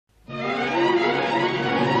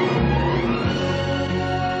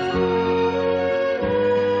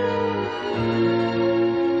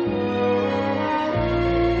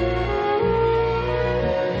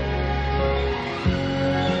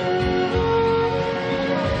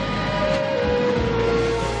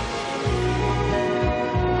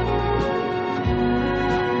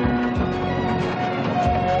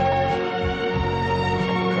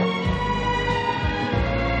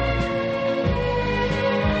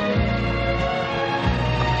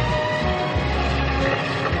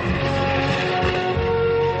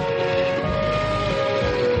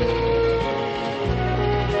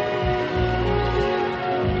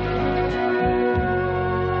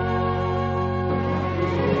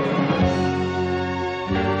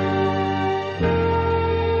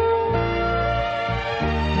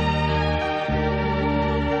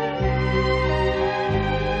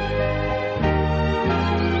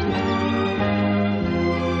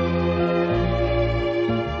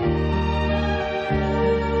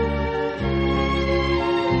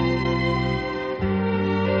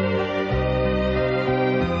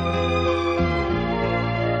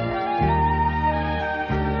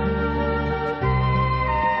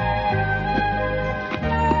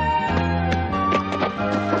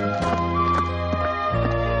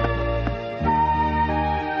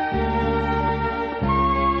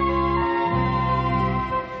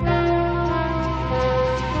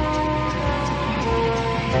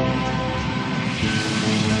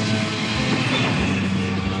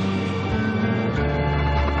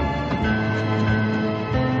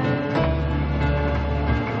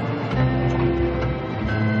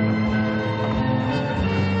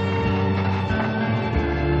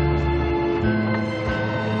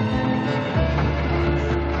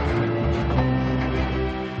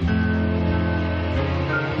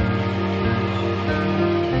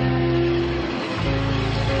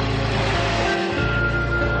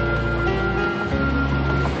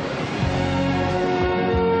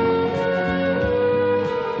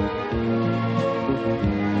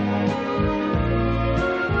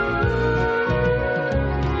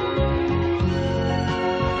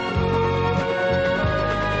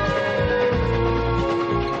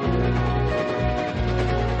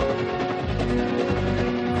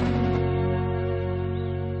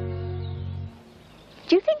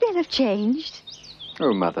changed?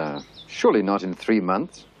 Oh, Mother, surely not in 3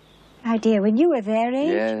 months. Oh, dear, when you were their age.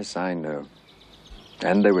 Yes, I know.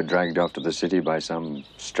 And they were dragged off to the city by some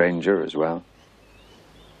stranger as well.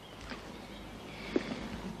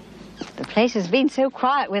 The place has been so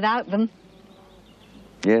quiet without them.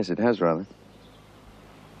 Yes, it has, rather.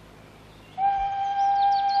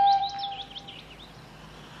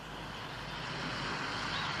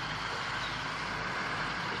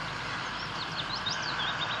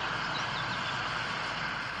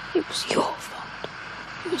 It was your fault.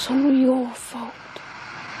 It was all your fault.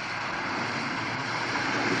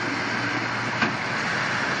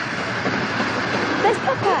 There's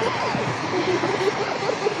Papa.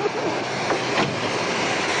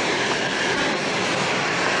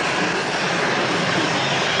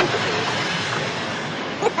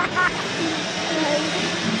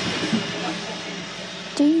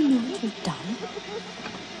 Do you know what you've done?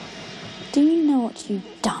 Do you know what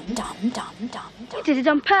you've done? You did it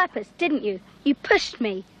on purpose, didn't you? You pushed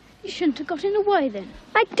me. You shouldn't have got in the way then.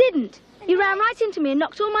 I didn't. You ran right into me and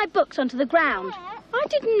knocked all my books onto the ground. I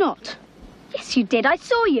did not. Yes, you did. I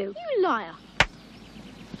saw you. You liar.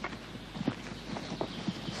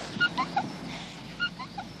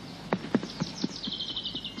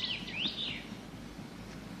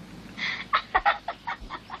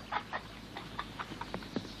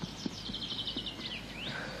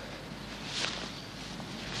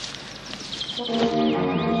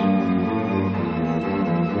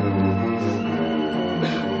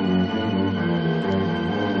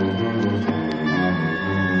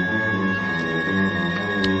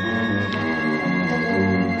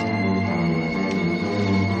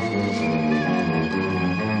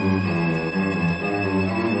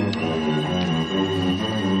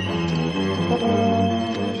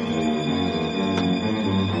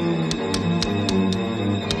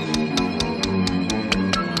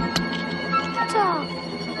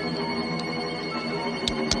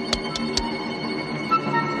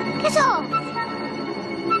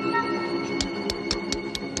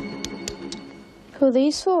 Who are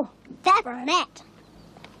these for? They're for Annette.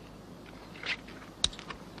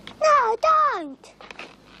 No, don't!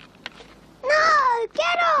 No,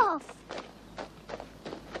 get off!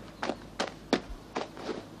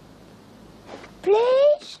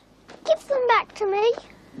 Please, give them back to me.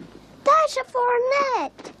 Those are for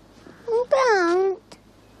Annette. Don't.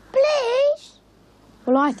 Please.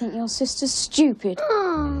 Well, I think your sister's stupid.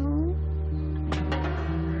 Oh.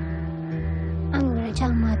 I'm going to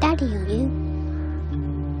tell my daddy on you.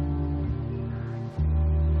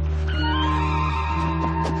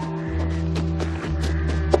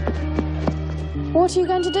 What are you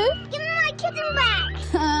going to do? Give me my kitten back!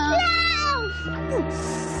 No!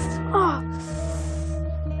 Oh.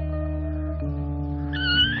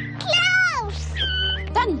 Klaus!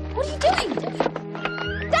 Danny, what are you doing?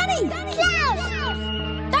 Danny! Klaus!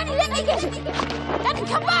 Danny, let me get it! Danny,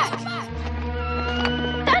 come back!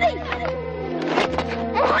 Danny!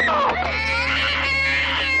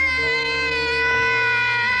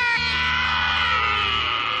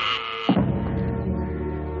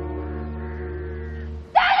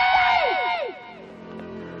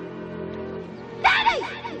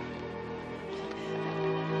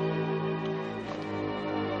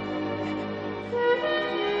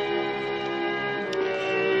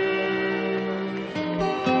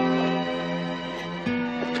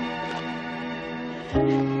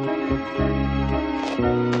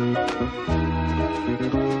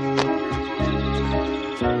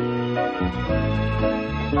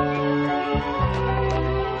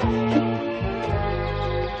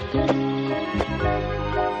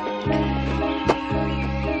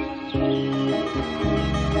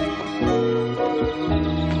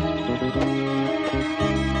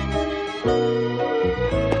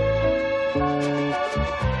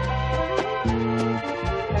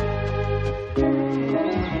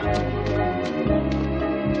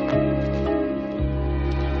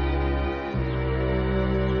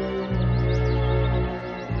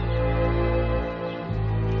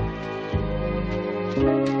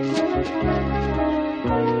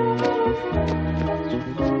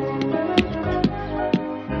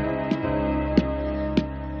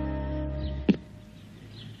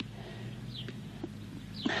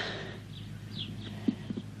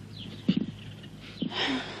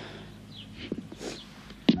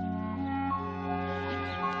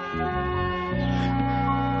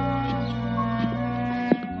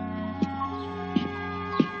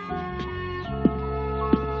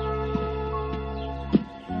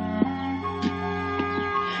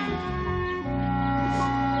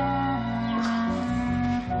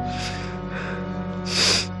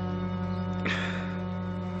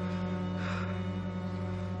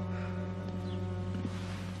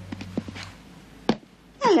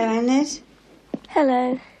 Annette.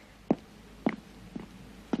 Hello.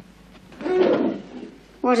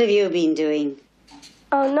 What have you been doing?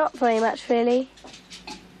 Oh, not very much, really.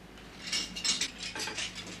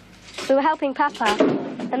 We were helping Papa,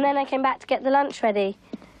 and then I came back to get the lunch ready.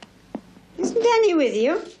 Isn't Danny with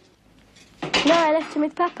you? No, I left him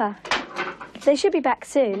with Papa. They should be back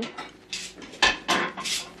soon.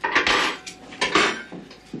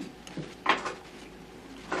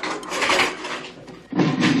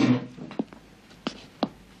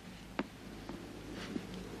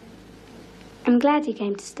 I'm glad you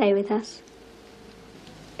came to stay with us.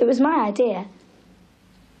 It was my idea.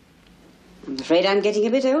 I'm afraid I'm getting a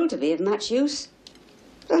bit old to be of much use.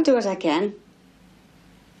 But I'll do what I can.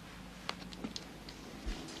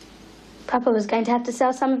 Papa was going to have to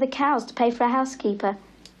sell some of the cows to pay for a housekeeper.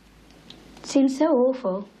 It seemed so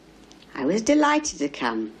awful. I was delighted to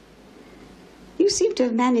come. You seem to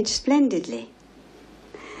have managed splendidly.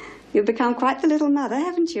 You've become quite the little mother,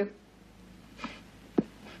 haven't you?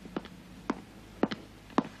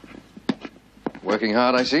 Working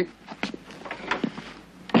hard, I see.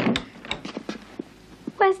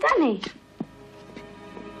 Where's Danny?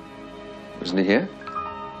 Wasn't he here?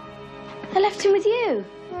 I left him with you.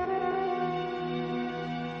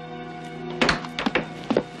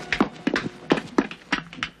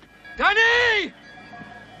 Danny!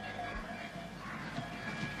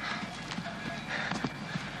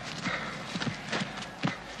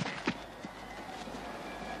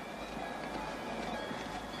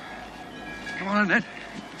 Come on, Annette.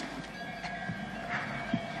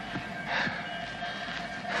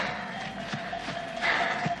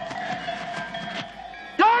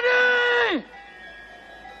 Danny!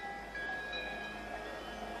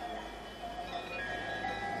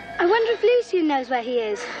 I wonder if Lucien knows where he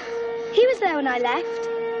is. He was there when I left.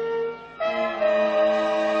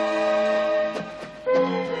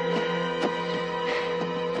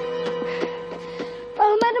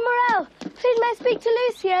 Oh, Madame Morel, please may I speak to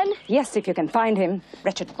Lucien? Yes, if you can find him.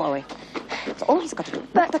 Wretched boy. That's all he's got to do.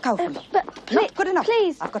 Milk the cow for me. But Not good enough.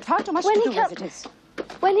 Please. I've got far too much When to he do as it is.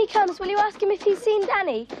 When he comes, will you ask him if he's seen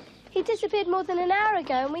Danny? He disappeared more than an hour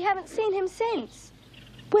ago, and we haven't seen him since.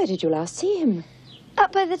 Where did you last see him?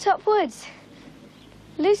 Up by the top woods.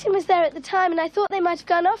 Lucien was there at the time, and I thought they might have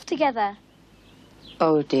gone off together.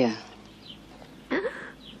 Oh, dear.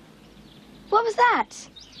 What was that?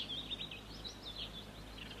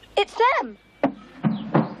 It's them.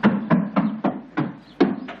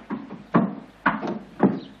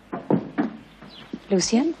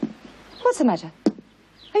 Lucien? What's the matter?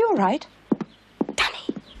 Are you all right?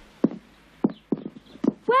 Danny.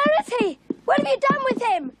 Where is he? What have you done with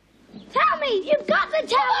him? Tell me! You've got to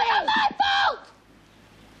tell me! It wasn't my fault!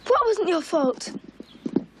 What wasn't your fault?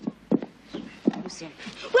 Lucien.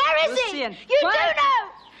 Where is Lucien. he? You Where? do know!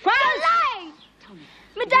 Where? You're lying! Tell me.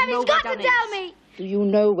 Madame's got to tell me! Do you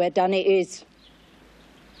know where Danny is?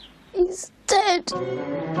 He's dead.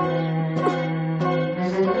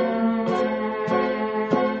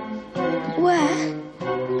 Where?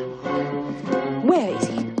 Where is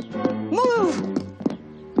he? Move!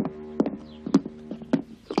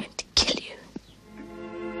 I'm going to kill you.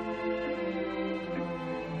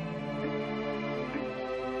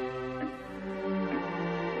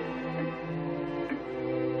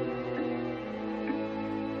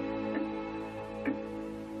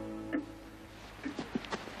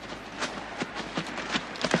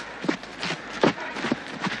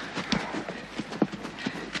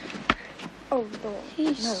 Oh, Lord.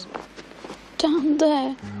 He's down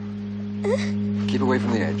there. Keep away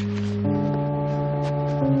from the edge.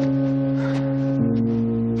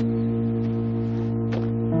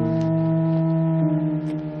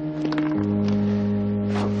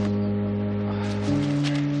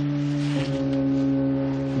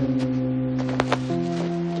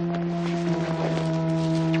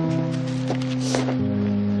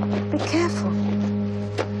 Be careful.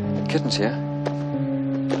 The kitten's here.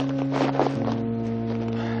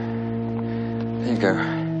 There you go.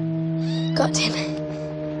 Got him.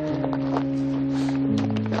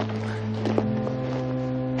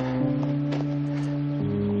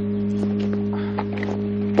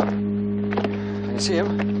 Can you see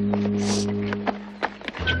him?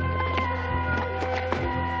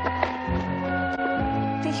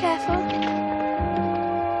 Be careful.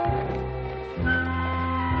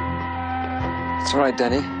 It's all right,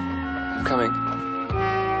 Danny. I'm coming.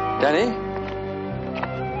 Danny?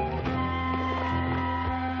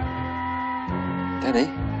 Danny?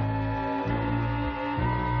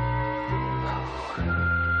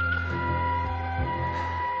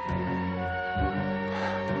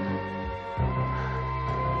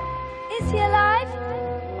 Is he alive?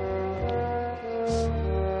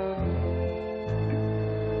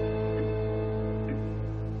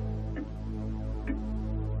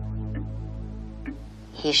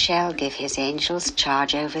 He shall give his angels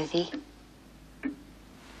charge over thee.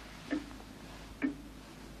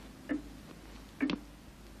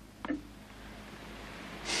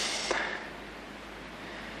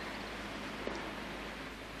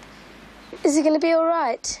 Is he going to be all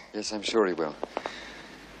right? Yes, I'm sure he will.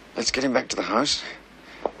 Let's get him back to the house.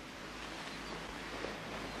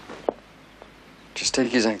 Just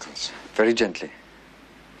take his ankles, very gently.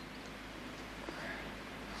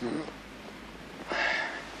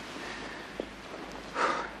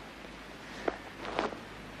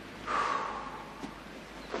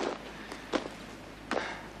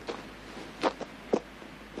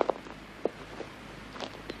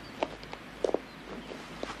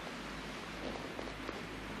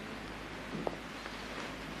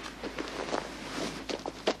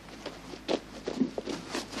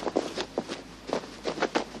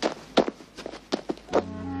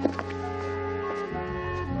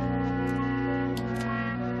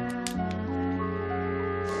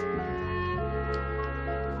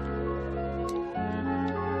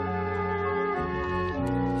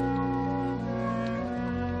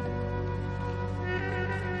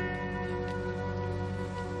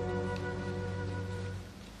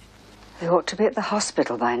 They ought to be at the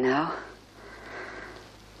hospital by now.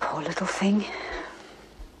 Poor little thing.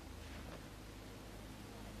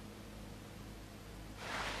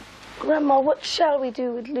 Grandma, what shall we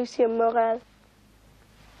do with Lucien Morel?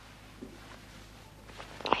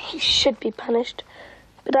 He should be punished,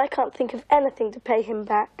 but I can't think of anything to pay him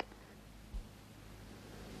back.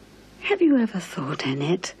 Have you ever thought,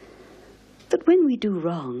 Annette, that when we do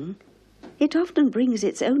wrong, it often brings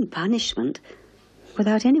its own punishment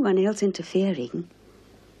without anyone else interfering?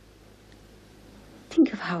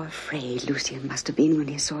 Think of how afraid Lucien must have been when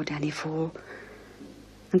he saw Danny fall,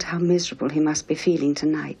 and how miserable he must be feeling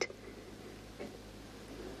tonight.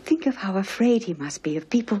 Think of how afraid he must be of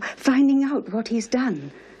people finding out what he's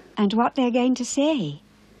done and what they're going to say.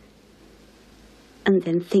 And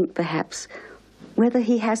then think, perhaps, whether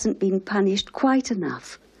he hasn't been punished quite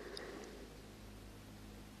enough,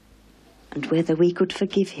 and whether we could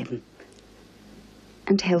forgive him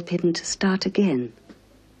and help him to start again.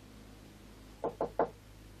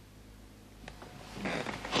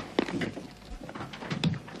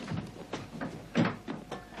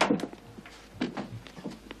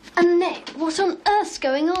 Annette, what on earth's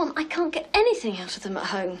going on? I can't get anything out of them at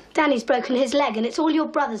home. Danny's broken his leg and it's all your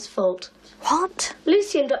brother's fault. What?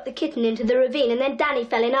 Lucien dropped the kitten into the ravine and then Danny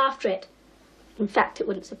fell in after it. In fact, it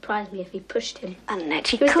wouldn't surprise me if he pushed him. Annette,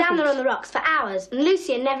 he was down there on the rocks for hours and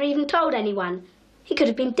Lucien never even told anyone. He could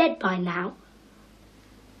have been dead by now.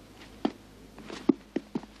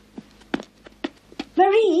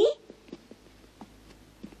 Marie?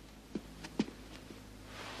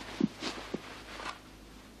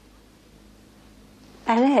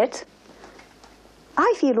 Annette,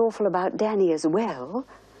 I feel awful about Danny as well,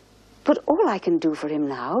 but all I can do for him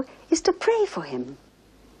now is to pray for him.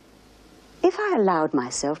 If I allowed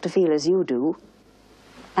myself to feel as you do,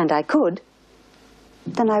 and I could,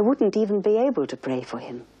 then I wouldn't even be able to pray for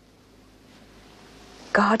him.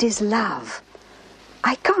 God is love.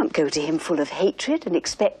 I can't go to him full of hatred and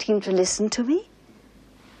expect him to listen to me.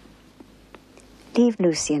 Leave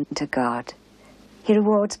Lucien to God. He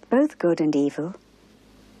rewards both good and evil.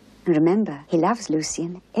 And remember, he loves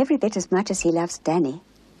Lucien every bit as much as he loves Danny.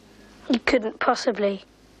 He couldn't possibly.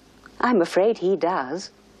 I'm afraid he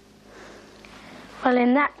does. Well,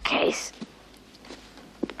 in that case,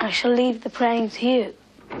 I shall leave the praying to you.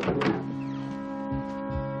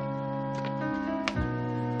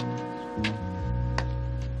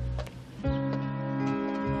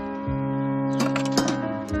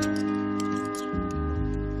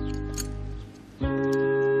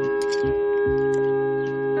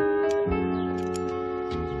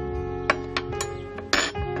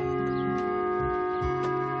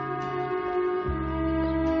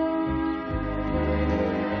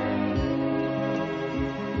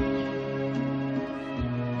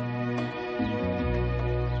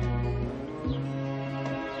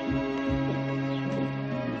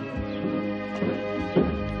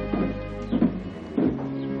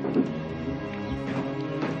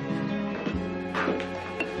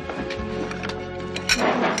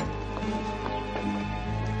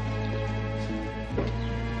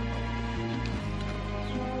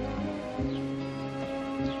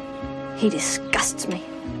 He disgusts me.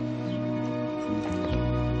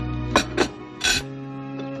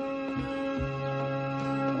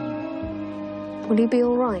 Will you be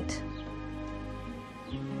all right?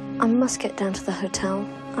 I must get down to the hotel.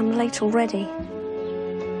 I'm late already.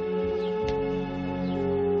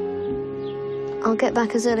 I'll get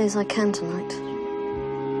back as early as I can tonight.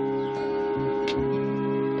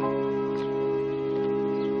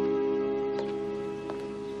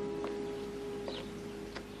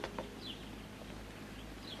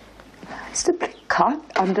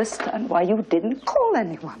 can't understand why you didn't call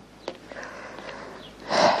anyone.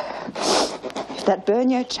 If that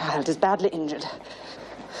Bernier child is badly injured,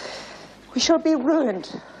 we shall be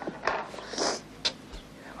ruined.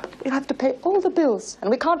 We'll have to pay all the bills,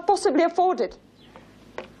 and we can't possibly afford it.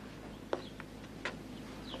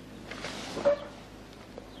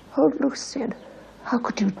 Oh, Lucien, how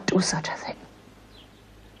could you do such a thing?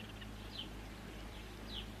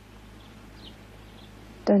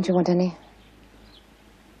 Don't you want any?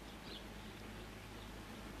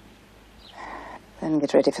 Then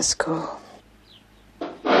get ready for school.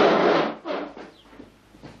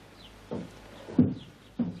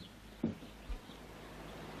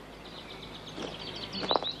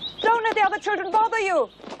 Don't let the other children bother you.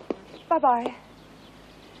 Bye-bye.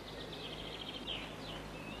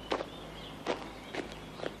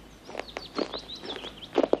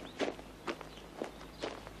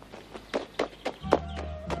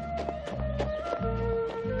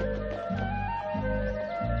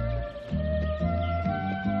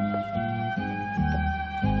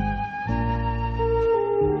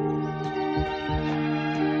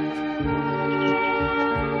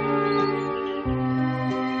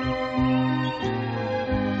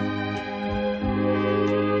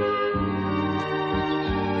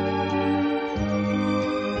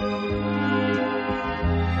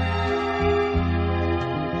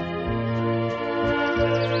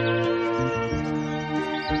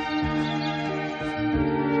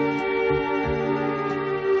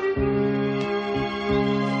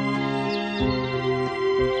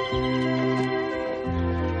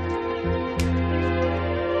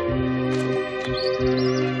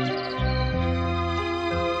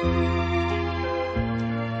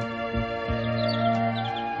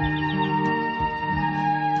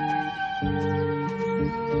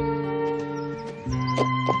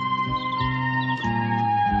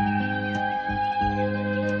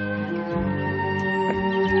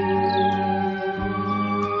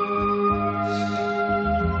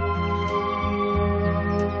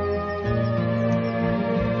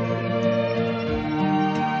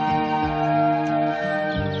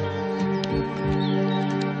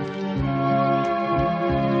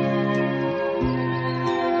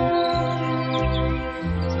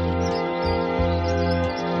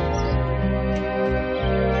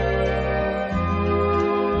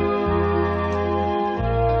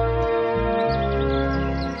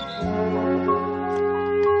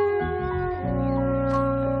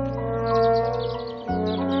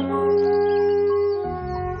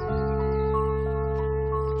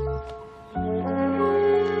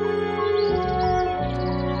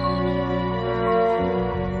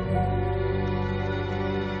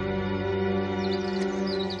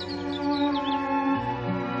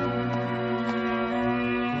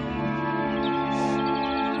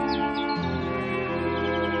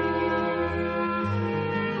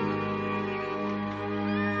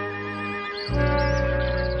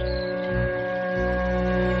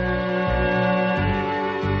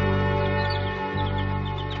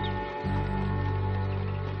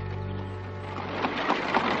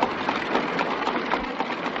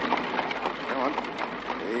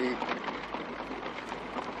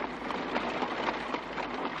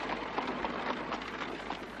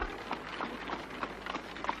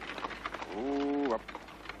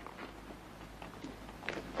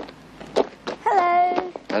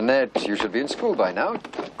 Annette, you should be in school by now.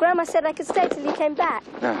 Grandma said I could stay till you came back.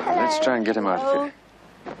 Now, let's try and get him out of here.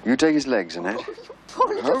 You take his legs, Annette. Poor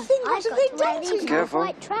little thing, what have they done to you? Careful.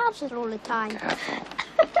 White trousers all the time. Careful.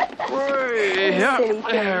 Yeah,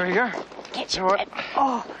 there we go. Get you in.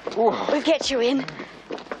 Oh, Whoa. we'll get you in.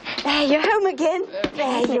 There, you're home again.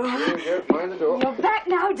 There you are. There you go, mind the door. You're back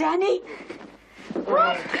now, Danny.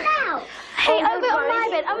 What now? Hey, over on my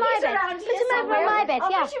bed, on my bed. Put him over on my bed,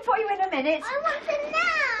 yeah. I'll get him for you in a minute. I want them now.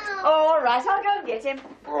 Oh, all right, I'll go and get him.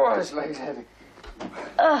 Oh, his leg's heavy.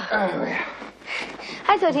 Oh. Oh, yeah.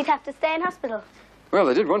 I thought he'd have to stay in hospital. Well,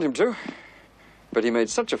 they did want him to. But he made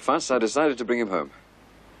such a fuss, I decided to bring him home.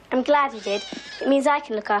 I'm glad he did. It means I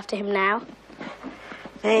can look after him now.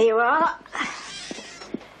 There you are.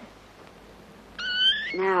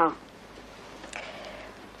 Now,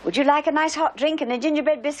 would you like a nice hot drink and a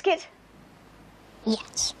gingerbread biscuit?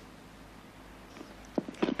 Yes.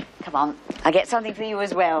 Come on, I'll get something for you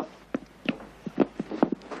as well.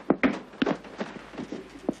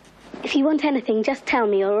 If you want anything, just tell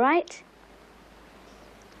me, all right?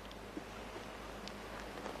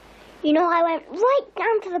 You know, I went right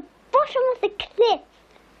down to the bottom of the cliff.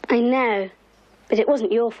 I know, but it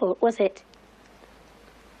wasn't your fault, was it?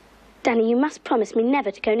 Danny, you must promise me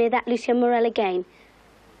never to go near that Lucien Morel again.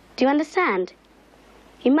 Do you understand?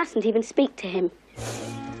 You mustn't even speak to him.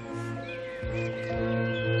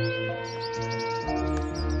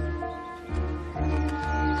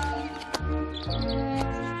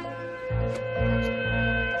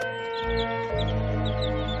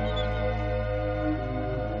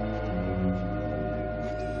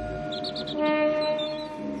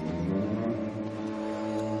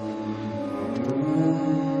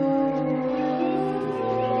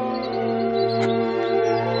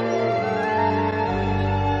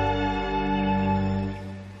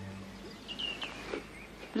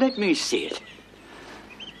 Let me see it.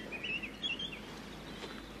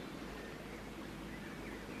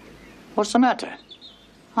 What's the matter?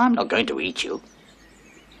 I'm not going to eat you.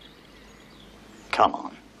 Come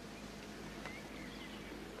on.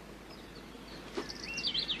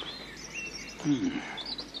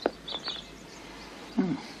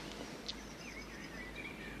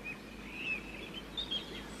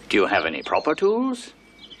 Do you have any proper tools?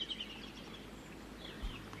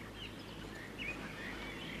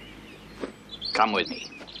 Come with me.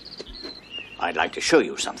 I'd like to show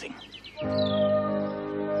you something.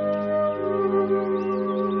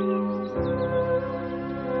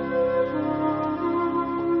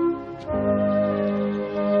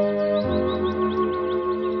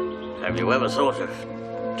 Have you ever thought of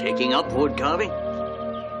taking up wood carving?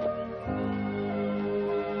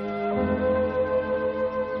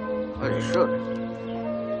 Well, you should.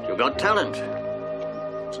 You've got talent.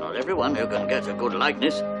 It's not everyone who can get a good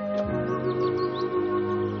likeness.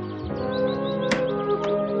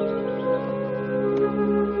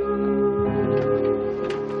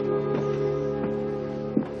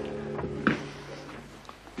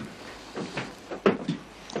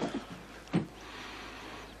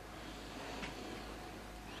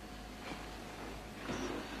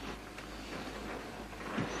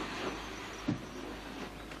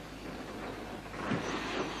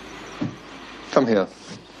 Come here.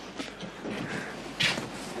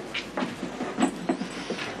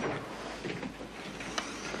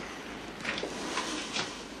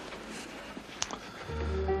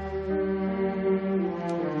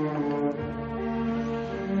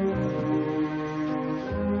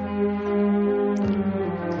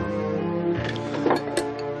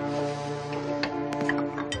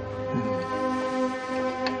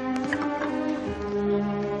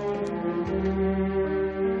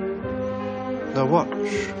 Now watch.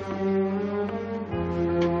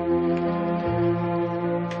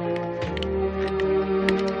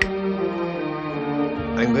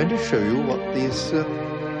 I'm going to show you what these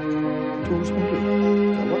tools can do.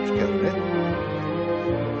 Now watch carefully.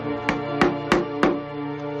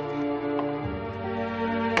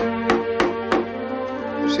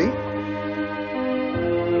 You see?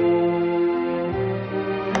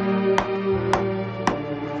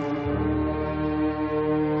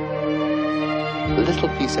 The little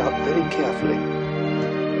piece out very carefully,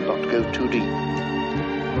 and not go too deep.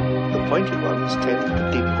 The pointed ones tend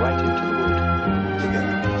to dig right into the wood. Again,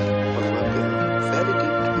 one won't go fairly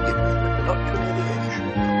deep to begin with, but not too near the edge.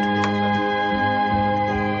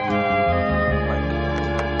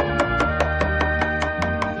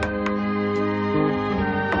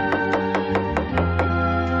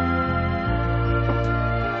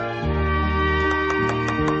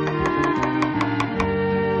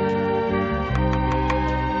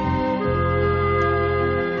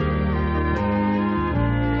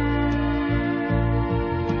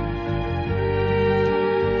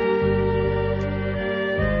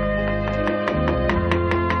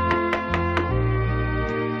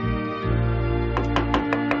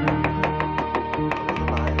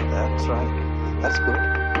 That's good.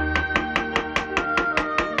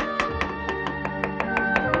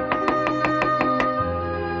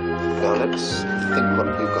 Now let's think what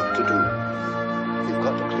we've got to do. We've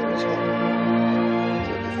got to clear his head.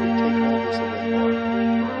 So if we take all this away now,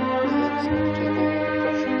 the head's going to take all the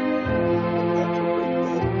pressure. And that will bring the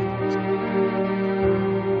head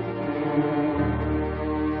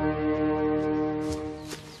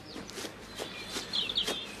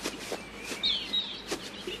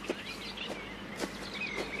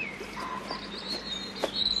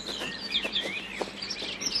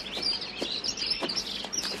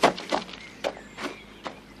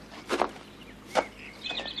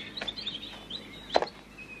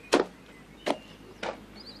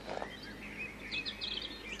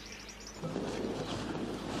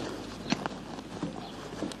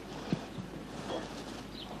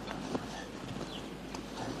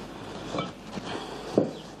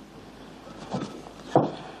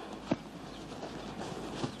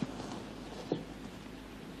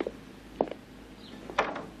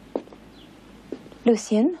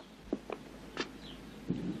Lucien?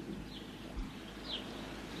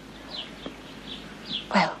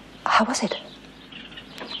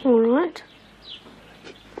 All right.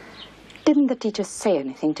 Didn't the teacher say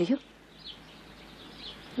anything to you?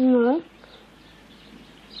 No.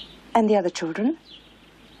 And the other children?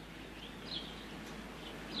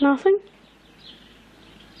 Nothing.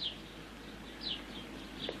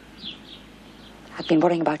 I've been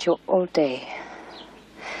worrying about you all day.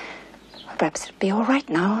 Perhaps it'll be all right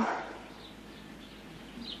now.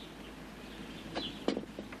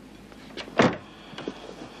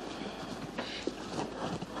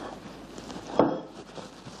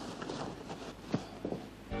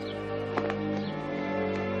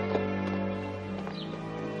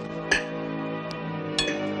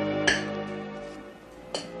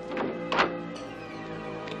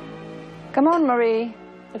 Come on, Marie.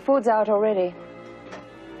 The food's out already.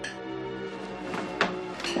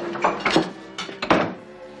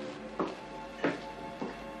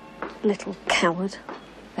 Little coward.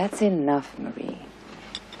 That's enough, Marie.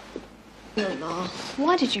 Mama,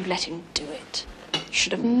 why did you let him do it? You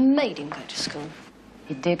should have made him go to school.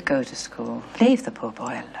 He did go to school. Leave the poor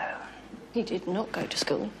boy alone. He did not go to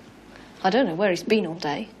school. I don't know where he's been all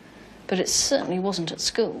day, but it certainly wasn't at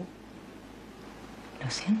school.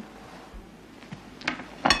 Lucien?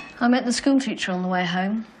 I met the school teacher on the way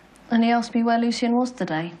home, and he asked me where Lucien was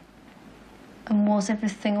today. And was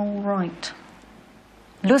everything all right?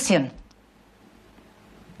 Lucien!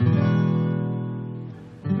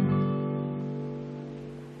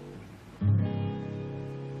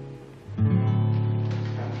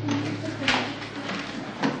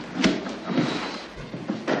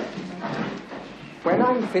 When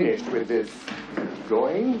I'm finished with this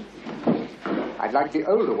drawing, I'd like the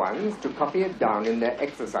older ones to copy it down in their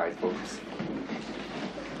exercise books.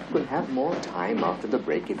 We'll have more time after the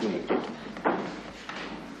break if you need it.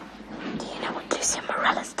 Do you know what Lucien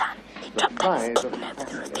Morella's done? He dropped his kitten over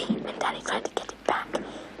the ravine and Danny tried to get it back.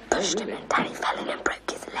 Pushed him and Danny fell in and broke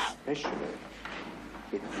his leg. Especially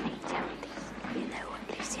if You know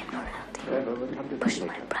what Lucien Morella did? Pushed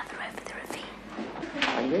my brother over the ravine.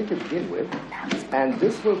 I'm going to begin with, and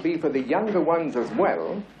this will be for the younger ones as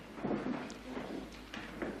well.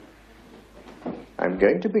 I'm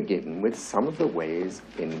going to begin with some of the ways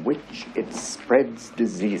in which it spreads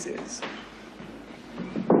diseases.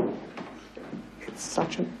 It's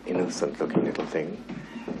such an innocent-looking little thing,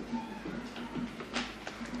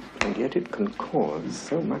 and yet it can cause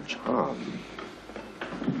so much harm.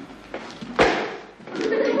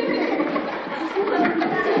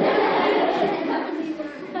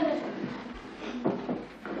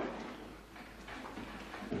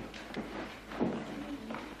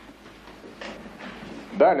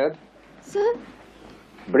 Bernard. Sir?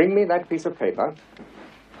 Bring me that piece of paper.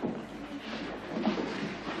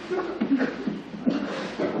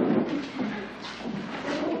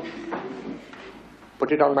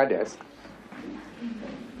 Put it on my desk.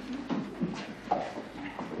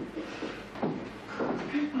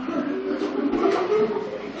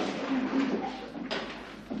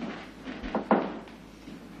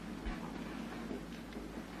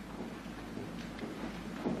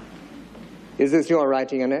 Is this your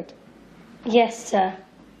writing, Annette? Yes, sir.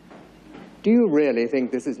 Do you really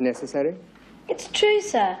think this is necessary? It's true,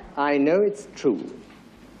 sir. I know it's true.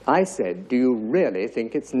 I said, do you really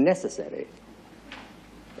think it's necessary?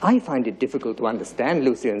 I find it difficult to understand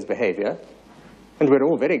Lucien's behavior, and we're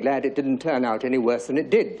all very glad it didn't turn out any worse than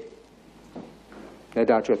it did. No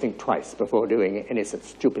doubt you'll think twice before doing any such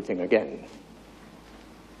stupid thing again.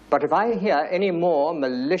 But if I hear any more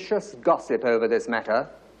malicious gossip over this matter,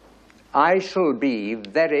 I shall be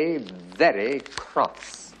very, very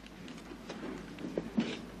cross.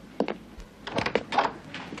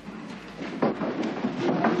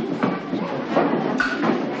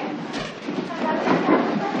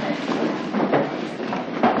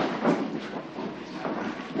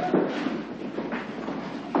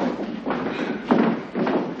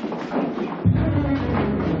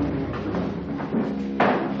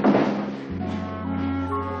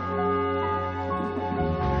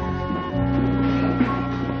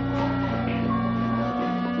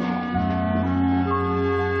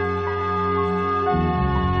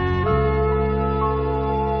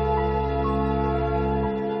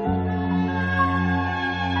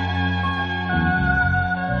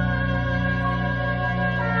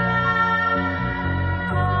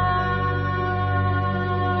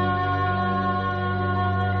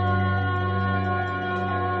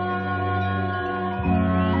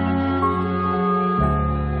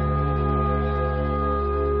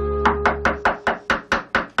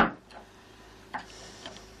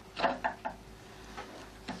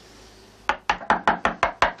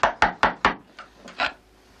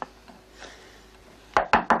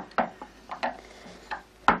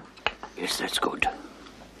 Yes, that's good.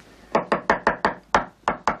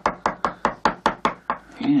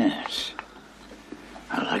 Yes.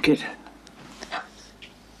 I like it.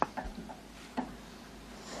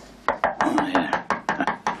 Oh, yeah.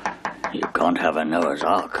 You can't have a Noah's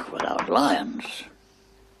Ark without lions.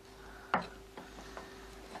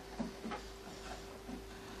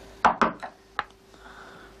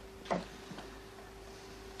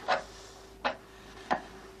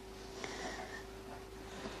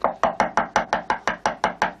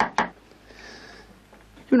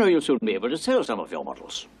 You know, you'll soon be able to sell some of your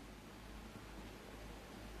models.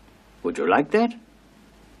 Would you like that?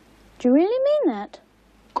 Do you really mean that?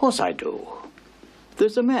 Of course I do.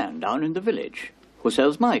 There's a man down in the village who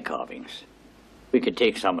sells my carvings. We could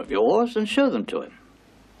take some of yours and show them to him.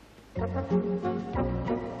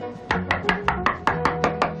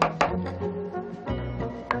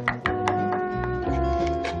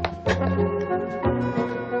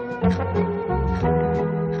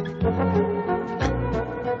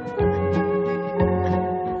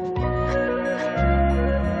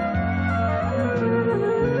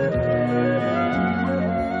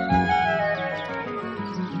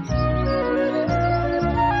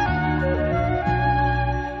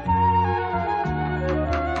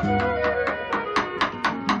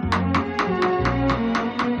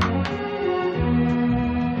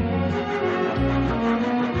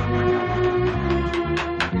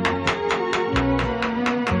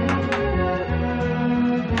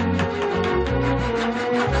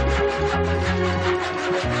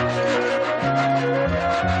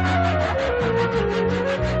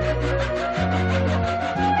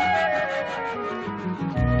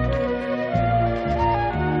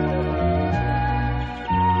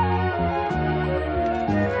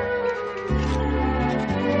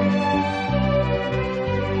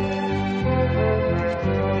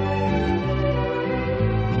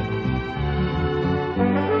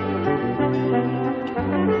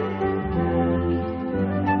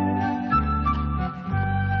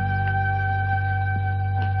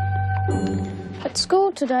 At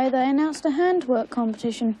school today, they announced a handwork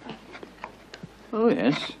competition. Oh,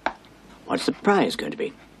 yes. What's the prize going to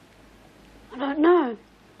be? I don't know.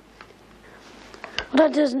 Well,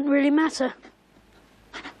 that doesn't really matter.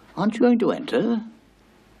 Aren't you going to enter?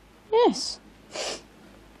 Yes.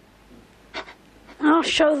 I'll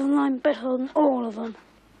show them I'm better than all of them.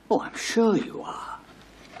 Oh, I'm sure you are.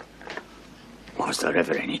 Was there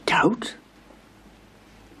ever any doubt?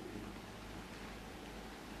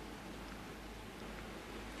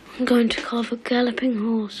 I'm going to carve a galloping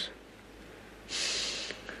horse.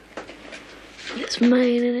 With its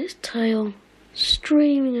mane and its tail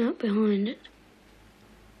streaming out behind it.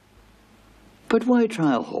 But why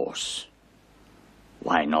try a horse?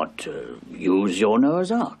 Why not use your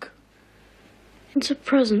Noah's Ark? It's a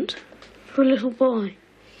present for a little boy.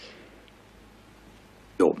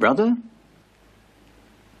 Your brother?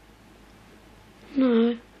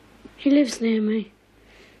 No, he lives near me.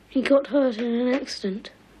 He got hurt in an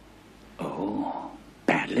accident. Oh,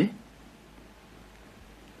 badly?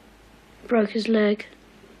 Broke his leg.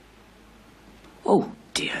 Oh,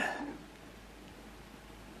 dear.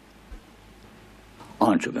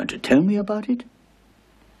 Aren't you going to tell me about it?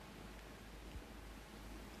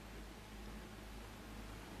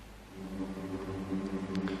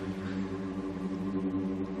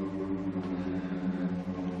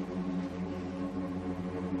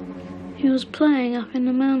 He was playing up in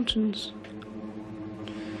the mountains.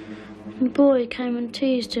 A boy came and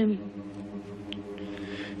teased him.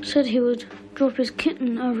 Said he would drop his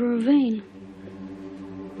kitten over a ravine.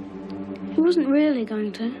 He wasn't really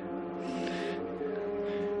going to.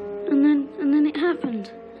 And then it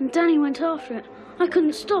happened. And Danny went after it. I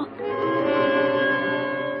couldn't stop.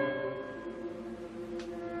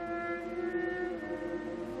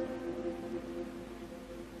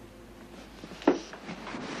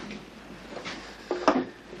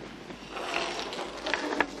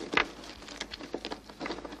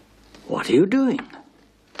 What are you doing?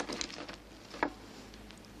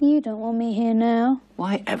 You don't want me here now.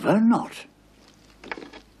 Why ever not?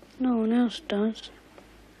 No one else does.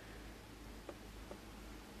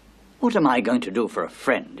 What am I going to do for a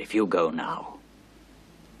friend if you go now?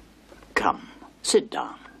 Come, sit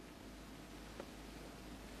down.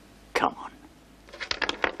 Come on.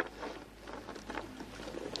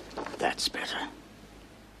 That's better.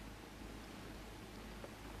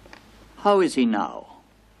 How is he now?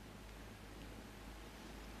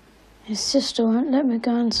 His sister won't let me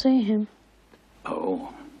go and see him.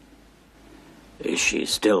 Oh. Is she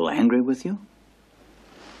still angry with you?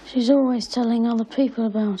 She's always telling other people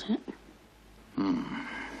about it.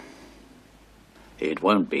 It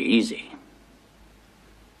won't be easy.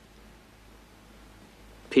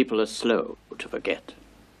 People are slow to forget.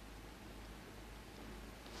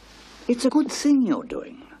 It's a good thing you're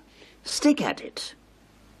doing. Stick at it.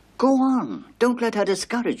 Go on. Don't let her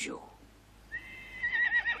discourage you.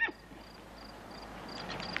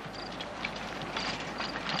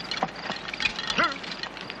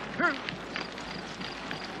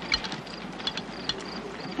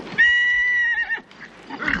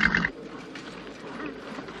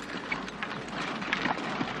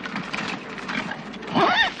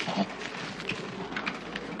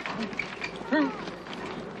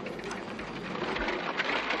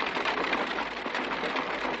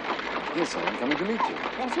 Here's someone coming to meet you.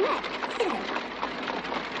 There's Annette.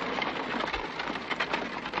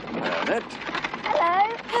 Annette. Hello.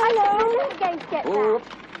 Hello. We're going to get Oh.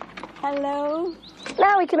 Hello.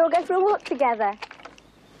 Now we can all go for a walk together.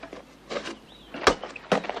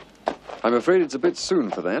 I'm afraid it's a bit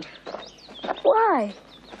soon for that. Why?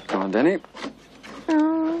 Come on, Danny.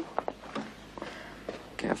 Oh.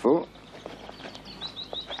 Careful.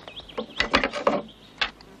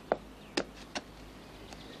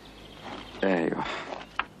 There you are.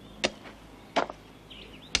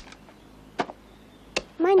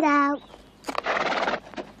 Mind out.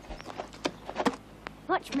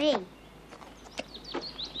 Watch me.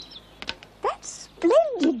 That's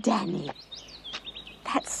splendid, Danny.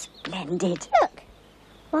 That's splendid. Look,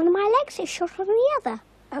 one of my legs is shorter than the other.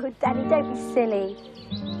 Oh, Daddy, don't be silly.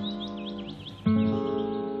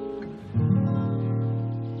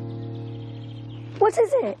 What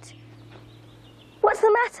is it? What's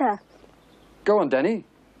the matter? Go on, Danny.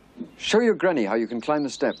 Show your granny how you can climb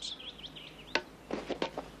the steps.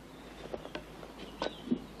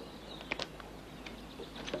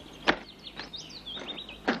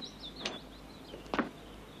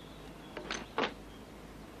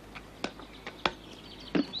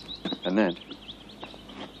 Annette.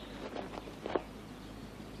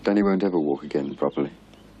 Danny won't ever walk again properly.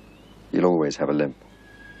 He'll always have a limp.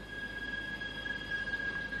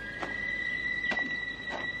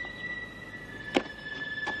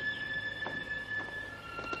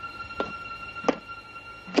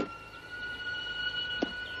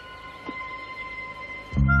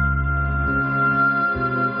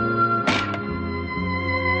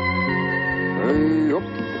 Hey, up.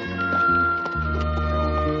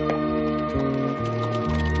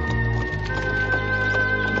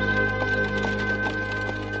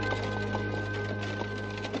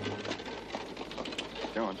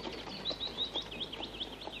 Go on.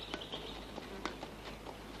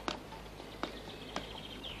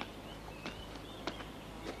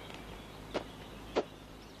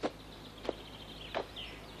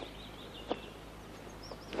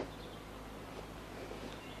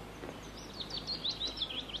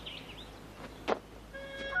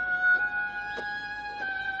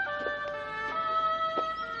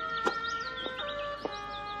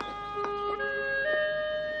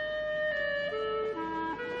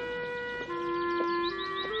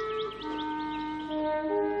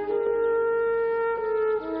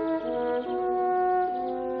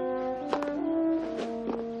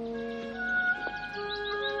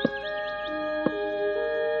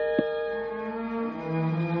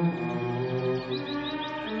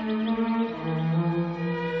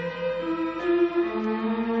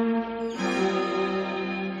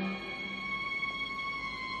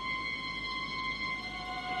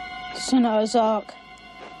 Noah's Ark.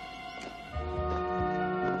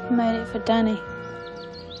 Made it for Danny.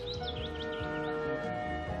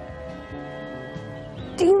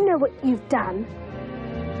 Do you know what you've done?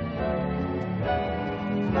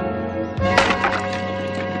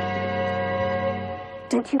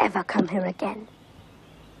 Don't you ever come here again.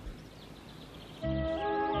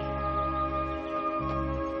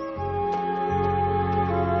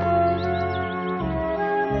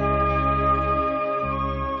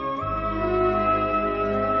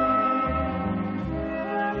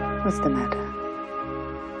 What's the matter?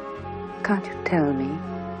 Can't you tell me?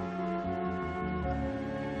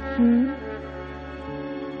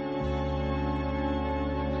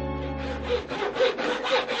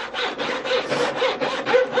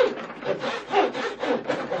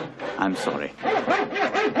 I'm sorry.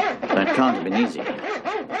 That can't have been easy.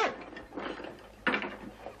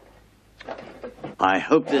 I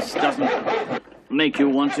hope this doesn't make you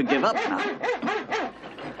want to give up now.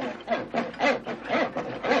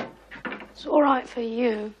 It's all right for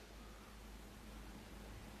you.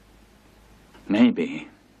 Maybe.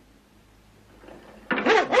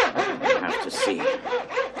 I have to see.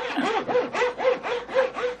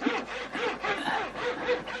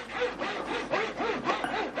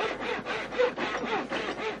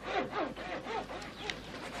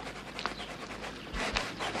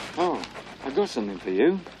 got something for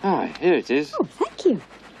you. Hi, here it is. Oh, thank you.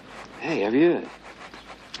 Hey, have you heard?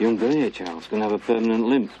 Young Bernier child's going to have a permanent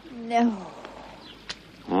limp. No.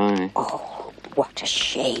 Aye. Oh, what a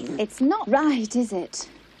shame. It's not right, is it?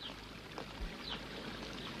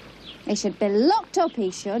 He should be locked up,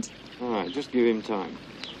 he should. All right, just give him time.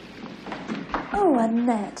 Oh,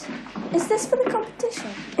 Annette, is this for the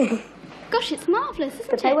competition? Gosh, it's marvellous, isn't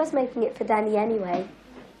it? But I was making it for Danny anyway.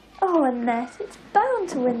 Oh, Annette, it's bound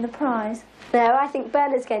to win the prize. No, I think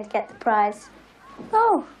Bernard's going to get the prize.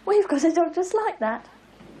 Oh, we've got a dog just like that.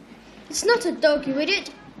 It's not a dog, you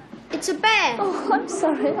idiot. It's a bear. Oh, I'm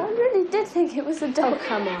sorry. I really did think it was a dog. Oh,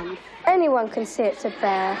 come on. Anyone can see it's a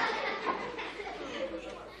bear.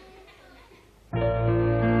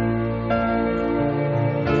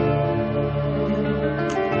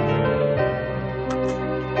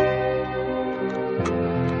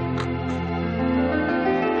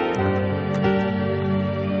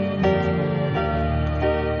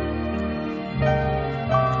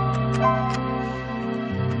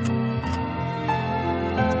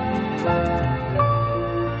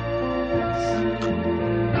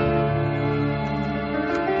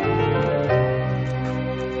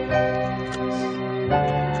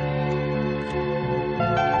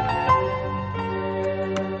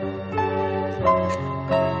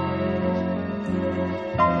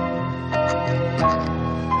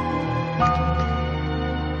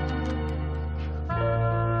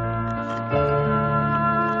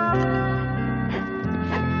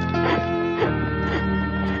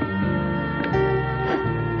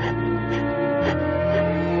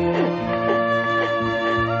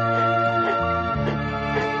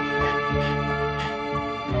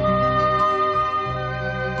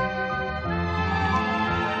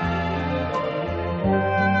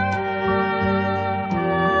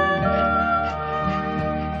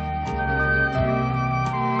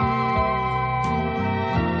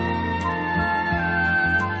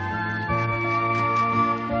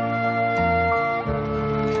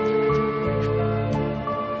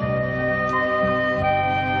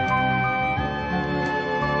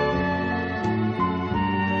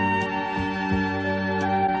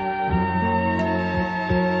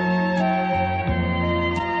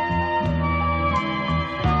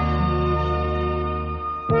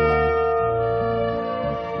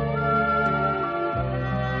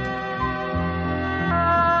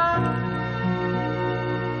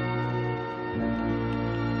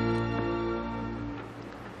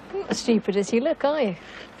 As stupid as you look, are you?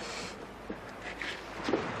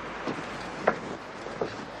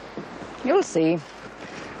 You'll see.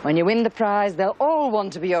 When you win the prize, they'll all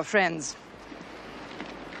want to be your friends.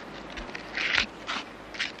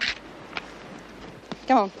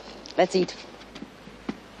 Come on, let's eat.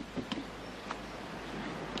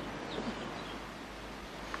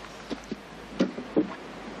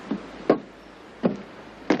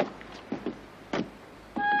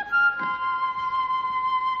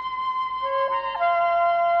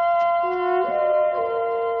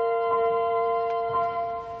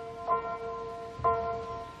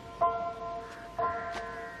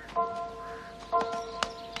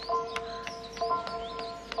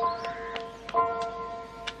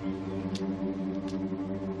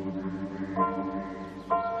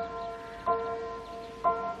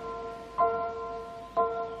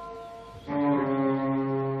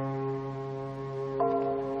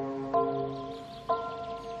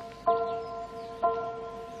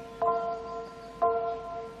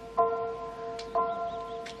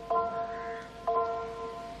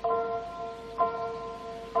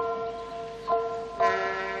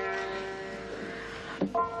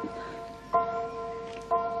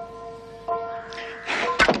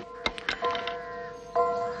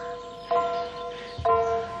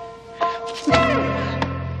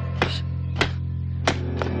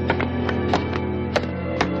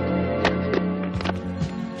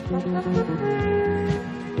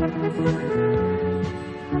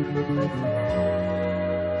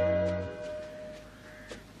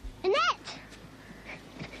 Annette!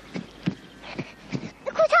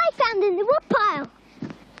 Look what I found in the woodpile.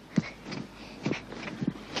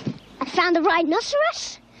 I found a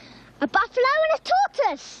rhinoceros, a buffalo and a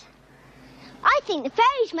tortoise. I think the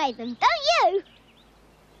fairies made them, don't you?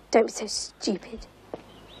 Don't be so stupid.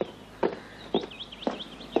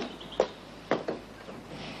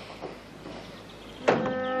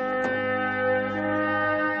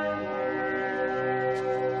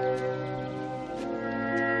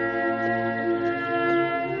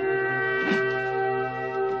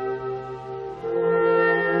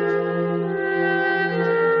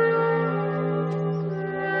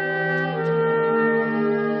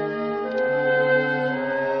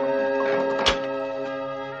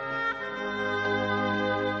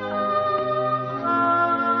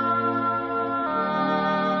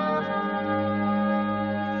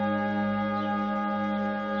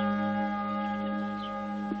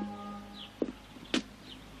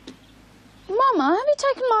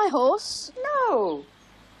 my horse? No.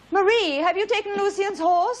 Marie, have you taken Lucien's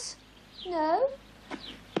horse? No.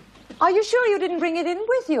 Are you sure you didn't bring it in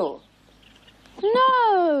with you?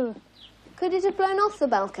 No. Could it have blown off the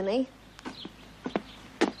balcony?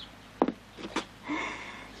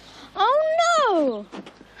 Oh, no!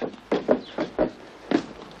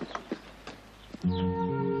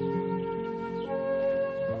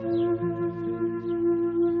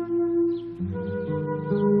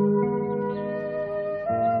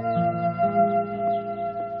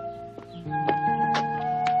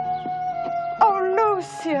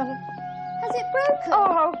 Lucien. Has it broken?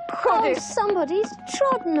 Oh, could it? Somebody's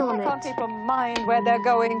trodden on it. Can't people mind where they're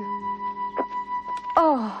going?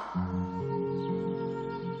 Oh.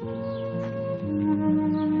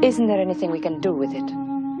 Isn't there anything we can do with it?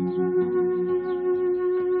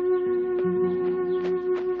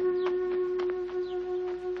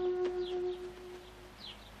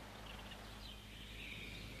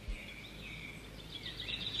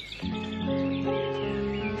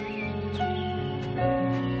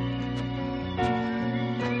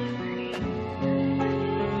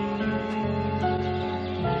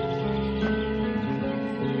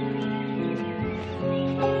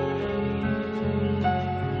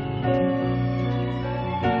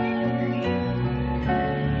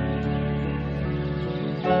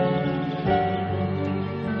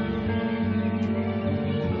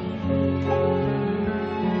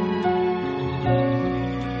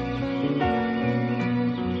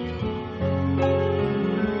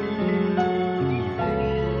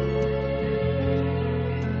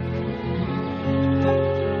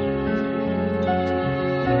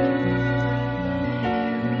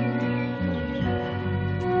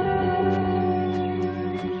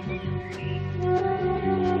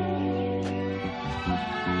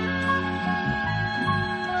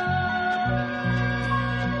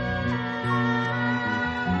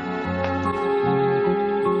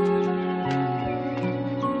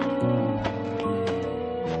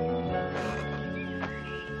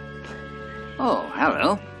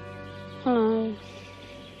 Hello. Hello.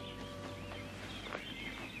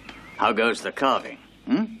 How goes the carving,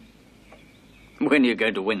 When are you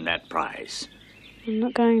going to win that prize? I'm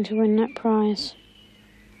not going to win that prize.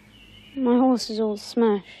 My horse is all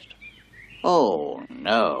smashed. Oh,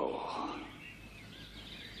 no.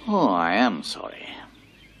 Oh, I am sorry.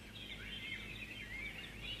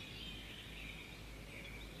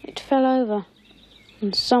 It fell over,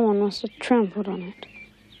 and someone must have trampled on it.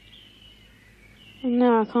 And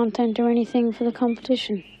now I can't enter anything for the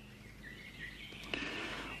competition.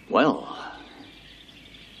 Well,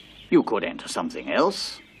 you could enter something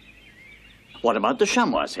else. What about the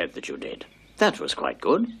chamois head that you did? That was quite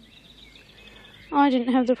good. I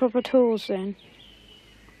didn't have the proper tools then.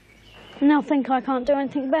 And they'll think I can't do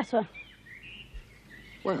anything better.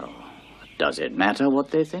 Well, does it matter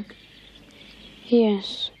what they think?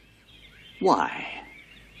 Yes. Why?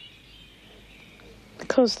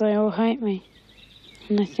 Because they all hate me.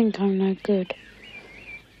 And they think I'm no good.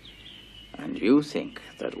 And you think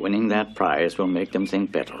that winning that prize will make them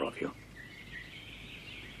think better of you?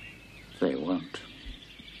 They won't.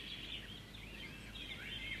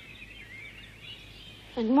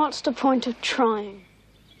 And what's the point of trying?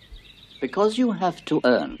 Because you have to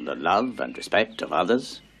earn the love and respect of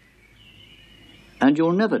others. And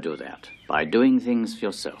you'll never do that by doing things for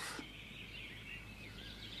yourself.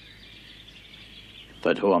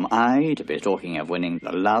 But who am I to be talking of winning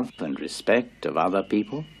the love and respect of other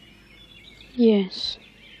people? Yes.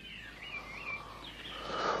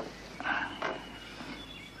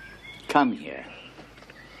 Come here.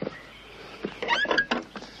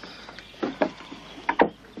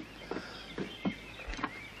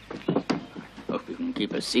 Hope you can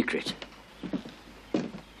keep a secret.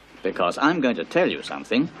 Because I'm going to tell you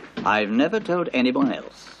something I've never told anyone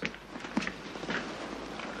else.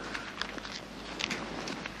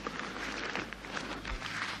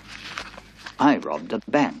 I robbed a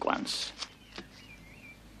bank once.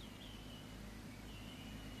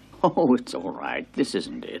 Oh, it's all right. This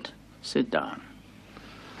isn't it. Sit down.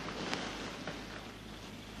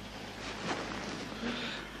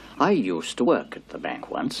 I used to work at the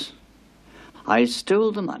bank once. I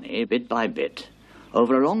stole the money bit by bit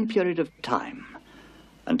over a long period of time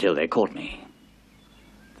until they caught me.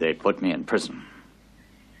 They put me in prison.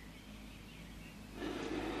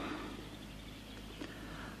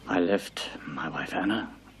 I left my wife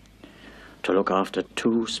Anna to look after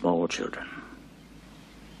 2 small children.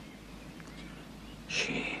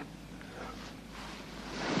 She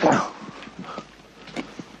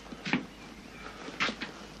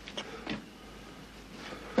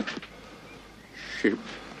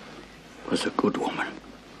was a good woman.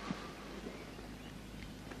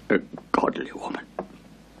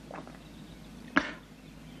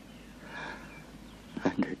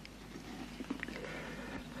 And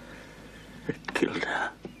it killed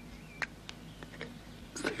her.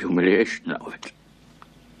 The humiliation of it.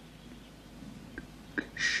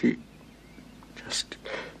 She just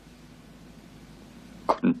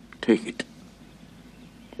couldn't take it.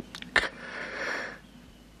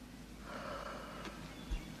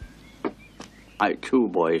 My two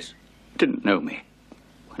boys didn't know me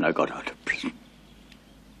when I got out of prison.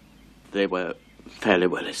 They were fairly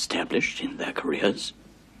well established in their careers.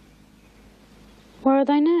 Where are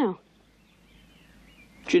they now?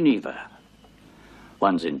 Geneva.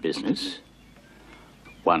 One's in business.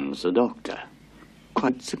 One's a doctor.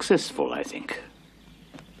 Quite successful, I think.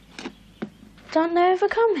 Don't they ever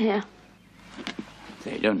come here?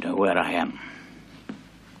 They don't know where I am.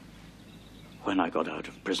 When I got out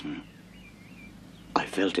of prison, I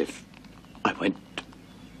felt if I went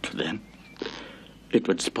to them, it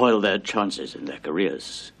would spoil their chances in their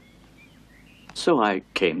careers. So I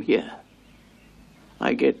came here.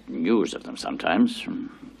 I get news of them sometimes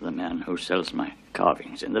from the man who sells my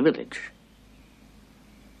carvings in the village.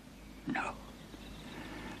 No.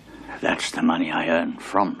 That's the money I earn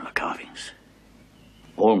from the carvings.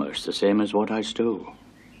 Almost the same as what I stole.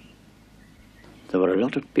 There were a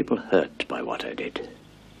lot of people hurt by what I did.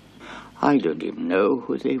 I don't even know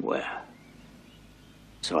who they were.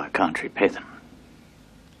 So I can't repay them.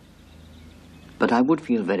 But I would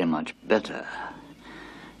feel very much better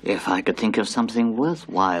if I could think of something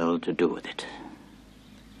worthwhile to do with it.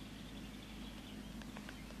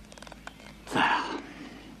 There.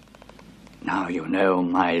 Now you know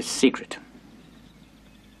my secret.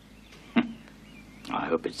 I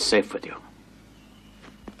hope it's safe with you.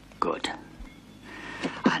 Good.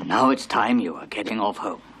 And now it's time you are getting off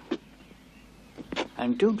home.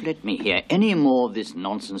 And don't let me hear any more of this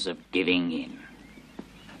nonsense of giving in.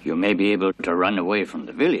 You may be able to run away from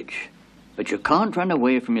the village, but you can't run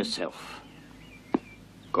away from yourself.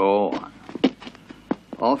 Go on.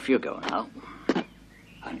 Off you go now.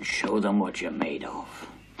 And show them what you're made of.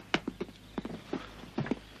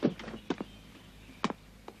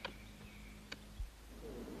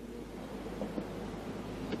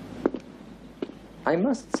 I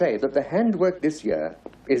must say that the handwork this year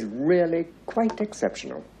is really quite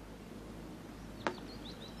exceptional.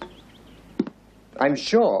 I'm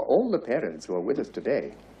sure all the parents who are with us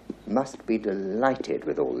today must be delighted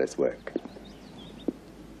with all this work.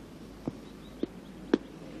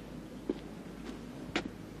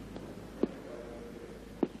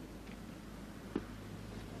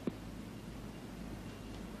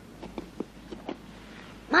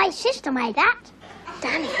 My sister made that.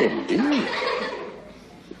 Danny. Indeed.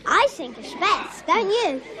 I think it's best, don't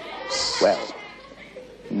you? Well,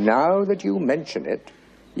 now that you mention it,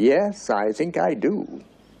 yes, I think I do.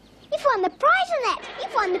 You've won the prize, Annette.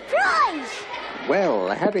 You've won the prize. Well,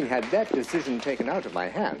 having had that decision taken out of my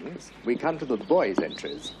hands, we come to the boys'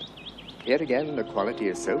 entries. Here again, the quality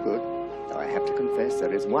is so good, though I have to confess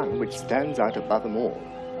there is one which stands out above them all.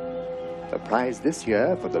 The prize this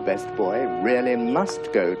year for the best boy really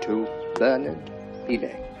must go to Bernard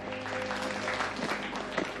Healy.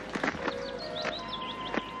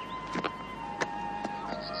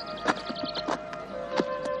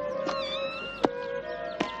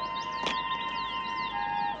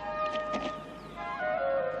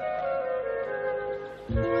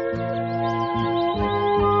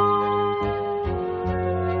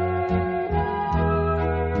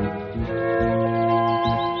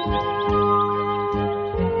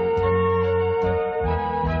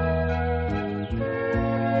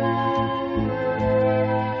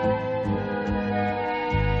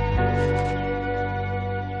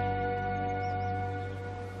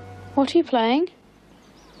 What are you playing?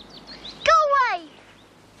 Go away!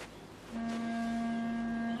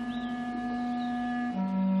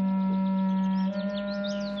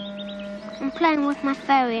 I'm playing with my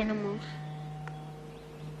fairy animals.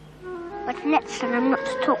 But Annette said I'm not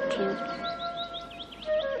to talk to you.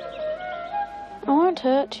 I won't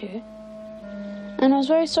hurt you. And I was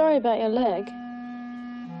very sorry about your leg.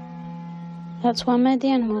 That's why I made the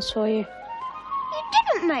animals for you. You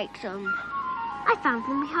didn't make them. I found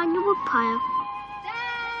them behind the woodpile.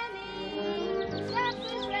 Danny!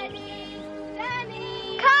 Supper's ready!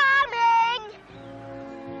 Danny! Coming!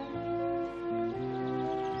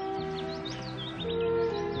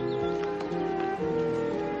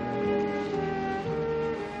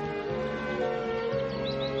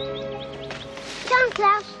 Down,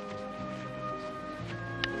 Klaus.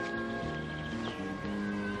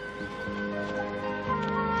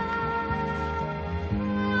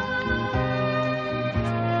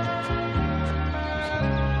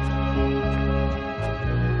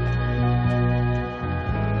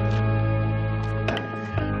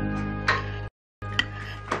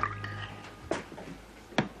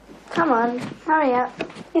 Come on, hurry up.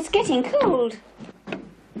 It's getting cold.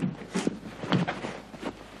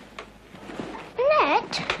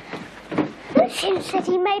 Annette, Lucien said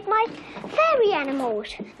he made my fairy animals,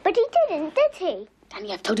 but he didn't, did he?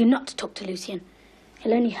 Danny, I've told you not to talk to Lucien.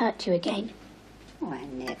 He'll only hurt you again. Oh,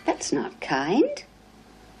 Annette, that's not kind.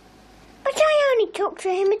 But I only talked to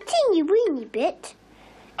him a teeny weeny bit.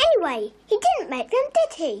 Anyway, he didn't make them,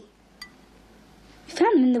 did he? You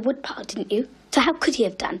found them in the woodpile, didn't you? So how could he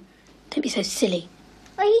have done? Don't be so silly.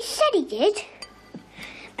 Well, he said he did.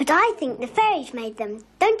 But I think the fairies made them,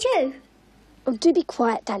 don't you? Oh, do be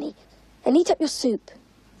quiet, Danny, and eat up your soup.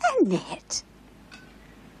 Annette.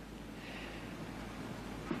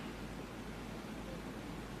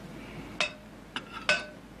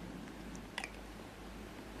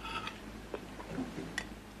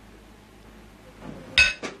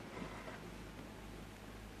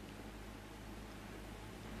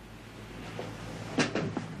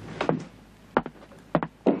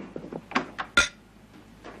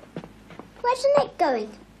 Where's Annette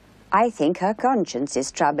going? I think her conscience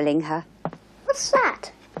is troubling her. What's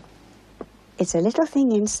that? It's a little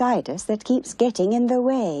thing inside us that keeps getting in the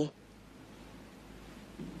way.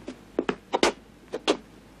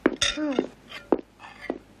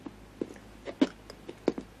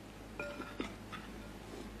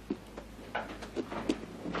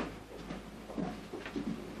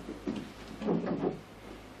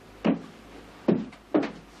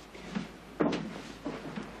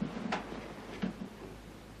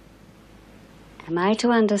 Am I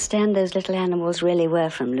to understand those little animals really were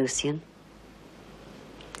from Lucien?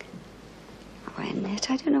 Oh,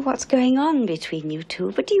 Annette, I don't know what's going on between you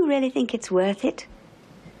two, but do you really think it's worth it?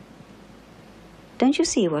 Don't you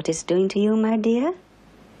see what it's doing to you, my dear?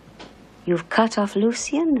 You've cut off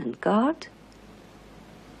Lucien and God,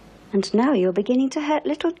 and now you're beginning to hurt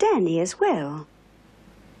little Danny as well.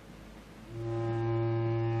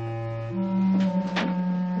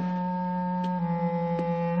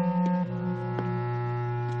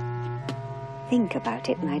 Think about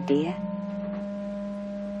it, my dear.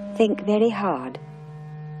 Think very hard.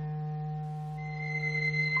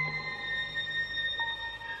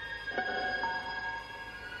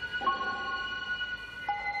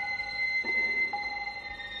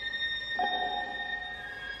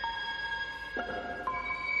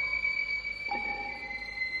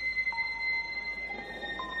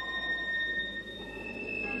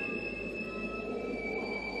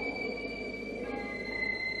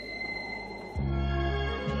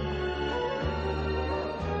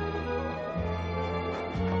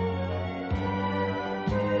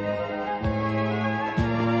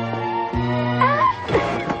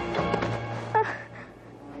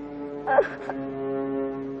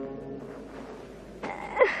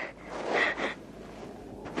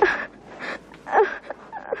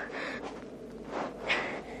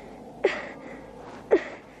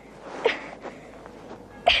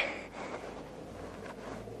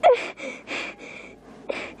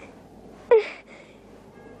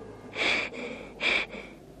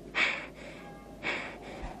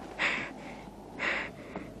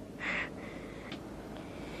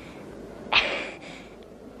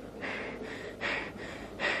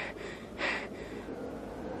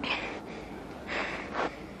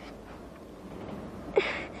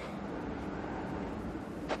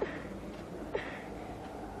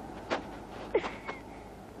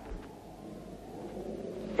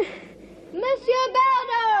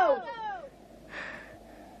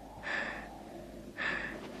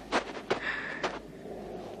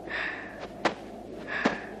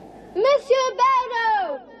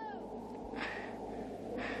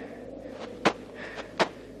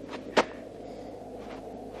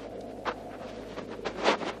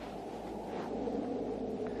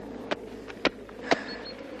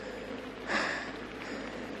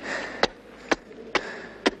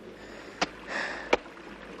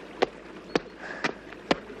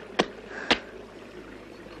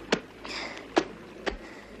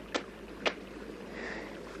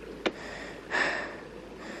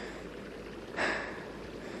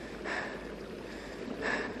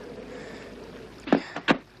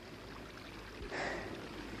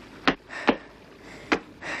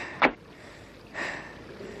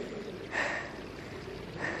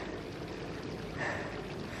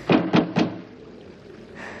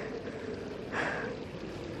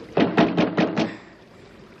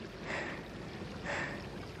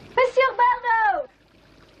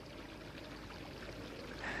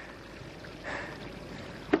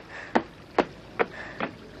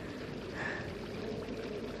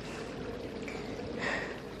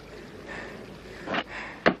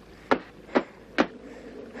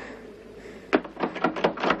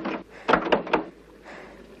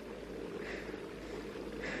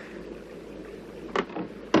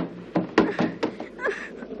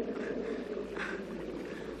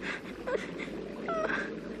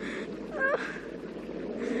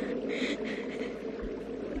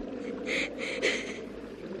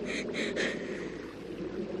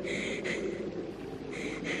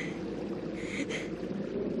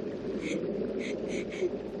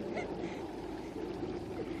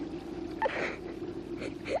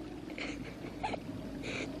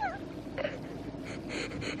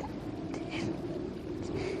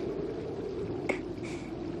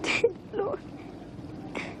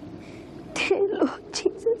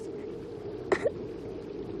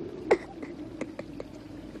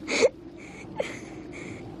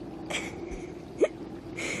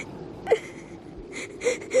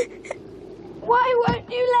 Why won't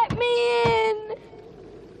you let me in?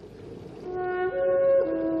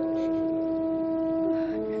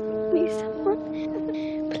 Please,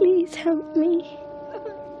 someone. Please help me.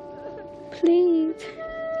 Please.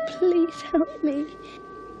 Please help me.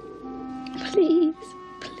 Please.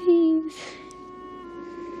 Please.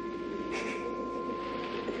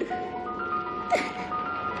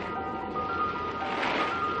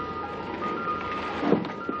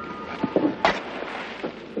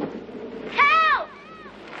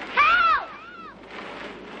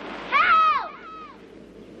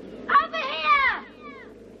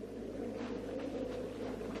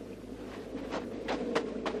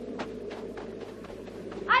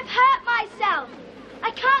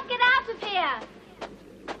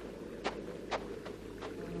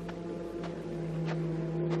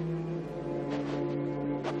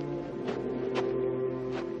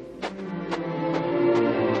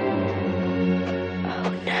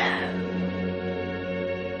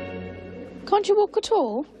 Can't you walk at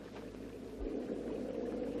all?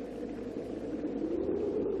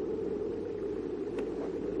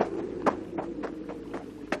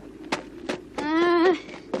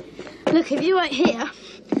 Look, if you weren't here, I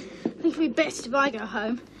think it'd be best if I go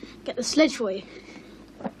home, get the sledge for you.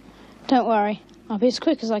 Don't worry, I'll be as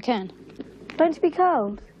quick as I can. Don't you be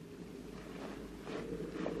cold?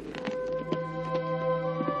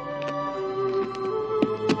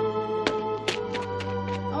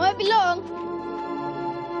 I won't be long.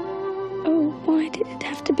 Oh, why did it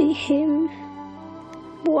have to be him?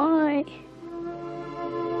 Why?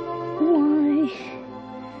 Why?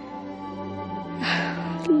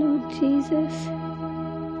 Lord Jesus.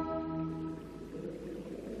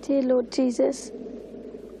 Dear Lord Jesus.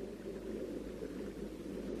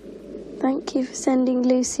 Thank you for sending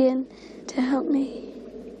Lucien to help me.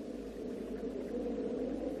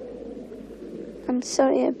 I'm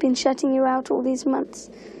sorry I've been shutting you out all these months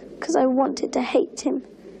because I wanted to hate him.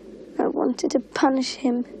 I wanted to punish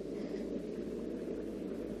him.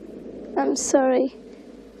 I'm sorry.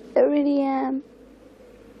 I really am.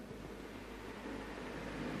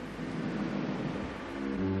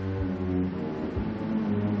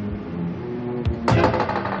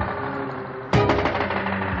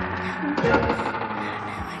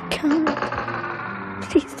 I can't.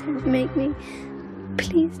 Please don't make me.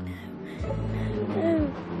 Please, no.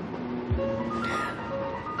 No.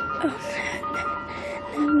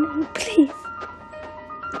 Oh, no, please.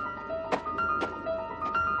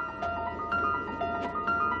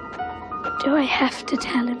 Do I have to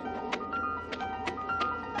tell him?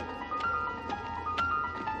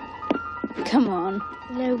 Come on.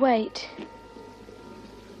 No, wait.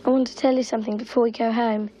 I want to tell you something before we go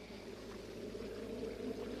home.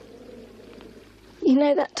 You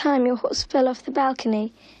know that time your horse fell off the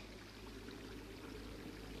balcony?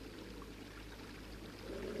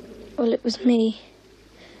 Well, it was me.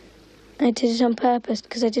 I did it on purpose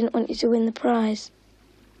because I didn't want you to win the prize.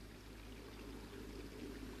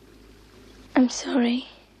 I'm sorry.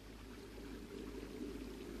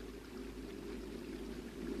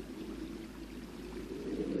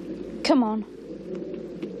 Come on.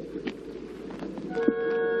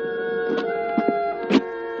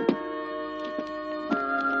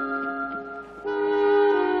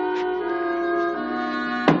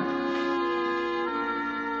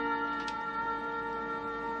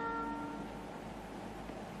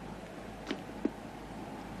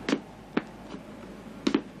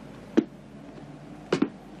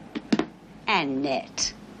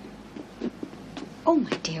 Annette. Oh, my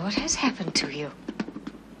dear, what has happened to you?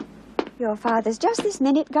 Your father's just this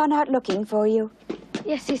minute gone out looking for you.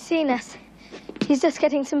 Yes, he's seen us. He's just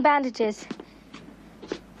getting some bandages.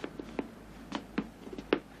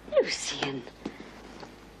 Lucien,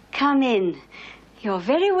 come in. You're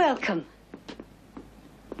very welcome.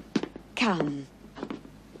 Come.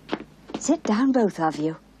 Sit down, both of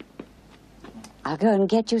you. I'll go and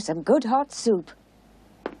get you some good hot soup.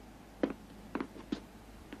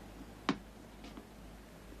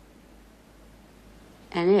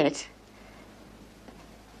 Annette,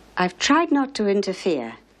 I've tried not to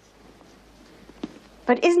interfere.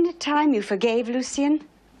 But isn't it time you forgave Lucien?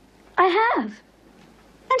 I have.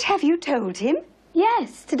 And have you told him?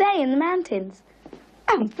 Yes, today in the mountains.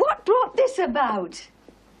 And what brought this about?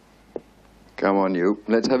 Come on, you.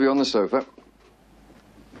 Let's have you on the sofa.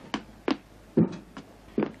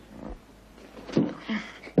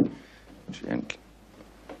 Gently.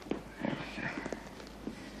 There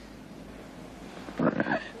we go.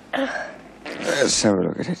 Right. Let's have a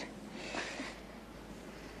look at it.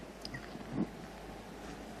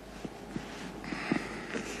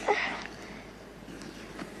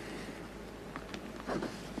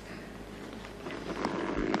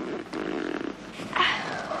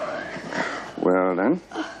 Well done.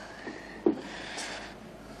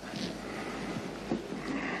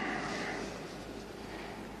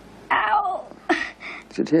 Ow!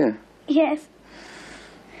 Is it here? Yes.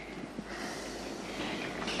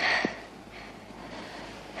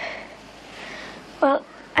 Well,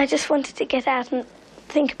 I just wanted to get out and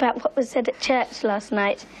think about what was said at church last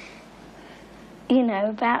night. You know,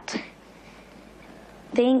 about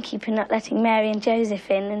the innkeeper not letting Mary and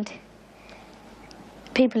Joseph in, and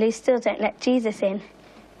people who still don't let Jesus in.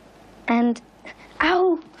 And,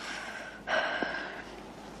 ow!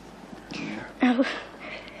 Ow.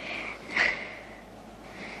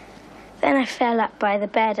 Then I fell up by the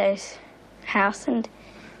Beardo's house, and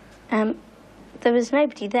there was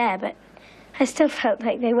nobody there, but I still felt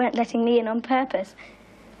like they weren't letting me in on purpose.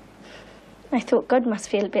 I thought God must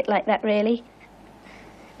feel a bit like that, really.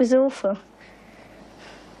 It was awful.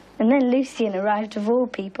 And then Lucien arrived, of all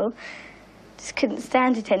people. Just couldn't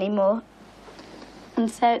stand it anymore.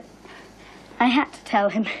 And so I had to tell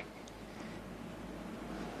him.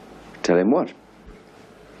 Tell him what?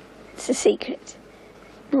 It's a secret.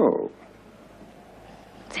 Oh.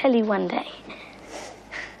 Tell you one day.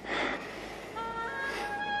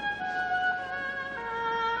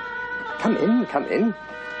 Come in, come in.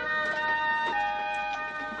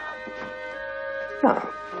 Now,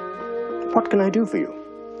 what can I do for you?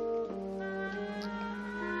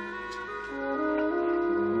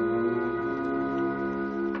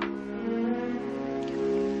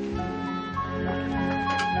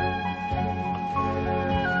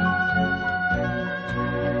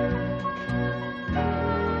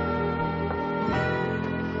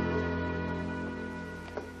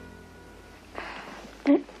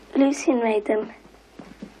 Lucien made them.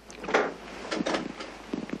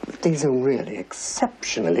 These are really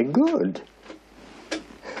exceptionally good.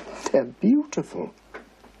 They're beautiful.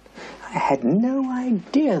 I had no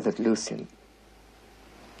idea that Lucien...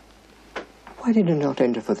 Why did he not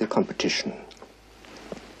enter for the competition?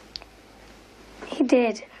 He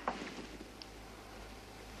did.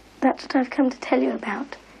 That's what I've come to tell you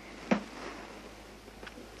about.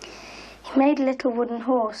 He made a little wooden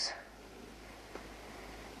horse.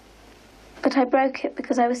 But I broke it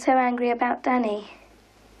because I was so angry about Danny.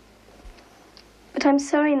 But I'm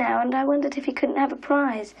sorry now, and I wondered if he couldn't have a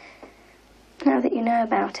prize, now that you know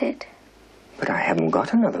about it. But I haven't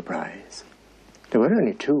got another prize. There were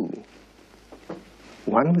only two.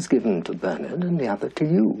 One was given to Bernard and the other to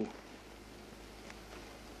you.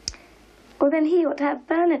 Well, then he ought to have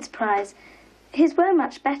Bernard's prize. His were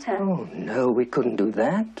much better. Oh, no, we couldn't do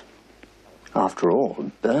that. After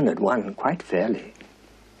all, Bernard won quite fairly.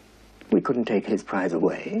 We couldn't take his prize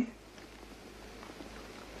away.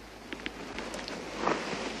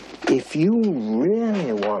 If you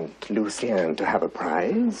really want Lucien to have a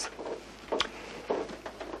prize,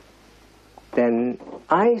 then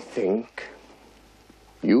I think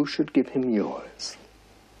you should give him yours.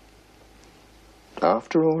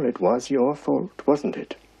 After all, it was your fault, wasn't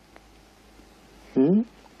it? Hmm?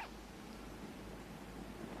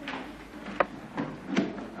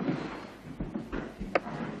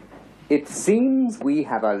 It seems we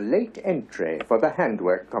have a late entry for the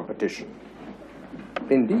handwork competition.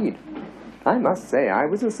 Indeed, I must say I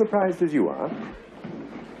was as surprised as you are.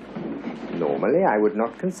 Normally, I would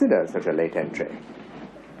not consider such a late entry.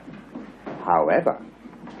 However,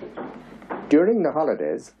 during the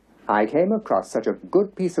holidays, I came across such a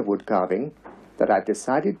good piece of wood carving that I've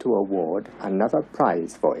decided to award another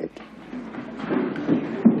prize for it.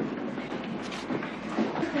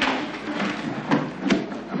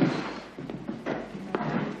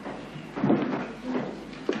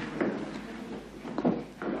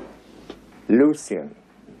 Lucien,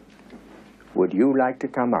 would you like to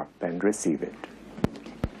come up and receive it?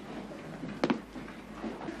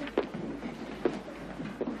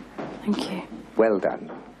 Thank you. Well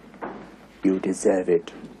done. You deserve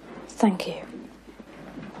it. Thank you.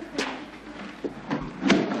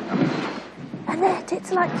 Annette,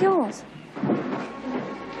 it's like yours.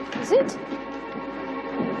 Is it?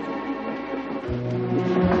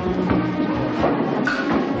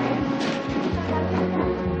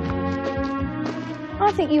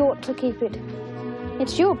 I think you ought to keep it.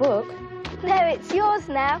 It's your book. No, it's yours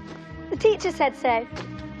now. The teacher said so.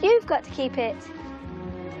 You've got to keep it.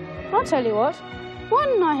 I'll tell you what. Why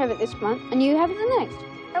don't I have it this month and you have it the next?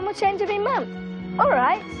 And we'll change every month. All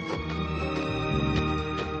right.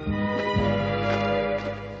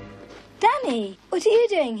 Danny, what are you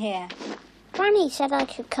doing here? Granny said I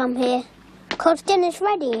should come here. 'Cause dinner's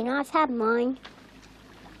ready and I've had mine.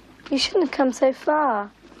 You shouldn't have come so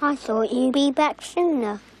far. I thought you'd be back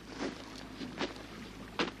sooner.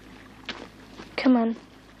 Come on.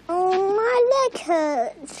 Oh, my leg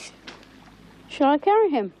hurts. Shall I carry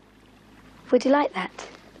him? Would you like that?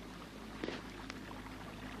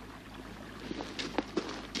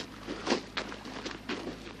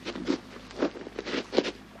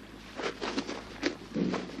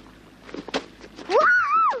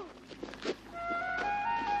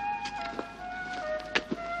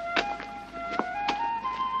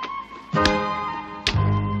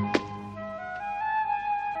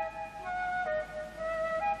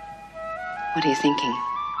 What are you thinking?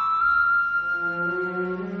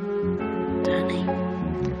 Danny.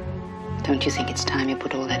 Don't you think it's time you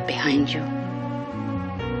put all that behind you?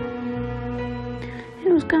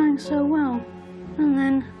 It was going so well. And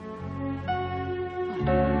then...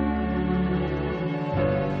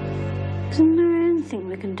 Isn't there anything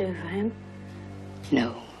we can do for him?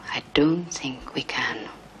 No, I don't think we can.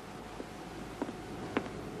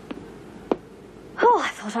 Oh, I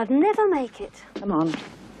thought I'd never make it. Come on.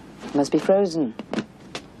 It must be frozen.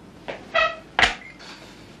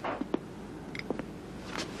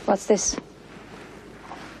 What's this?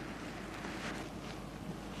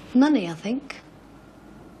 Money, I think.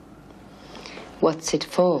 What's it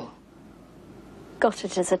for? Got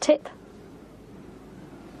it as a tip.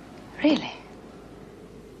 Really?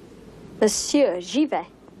 Monsieur Givet.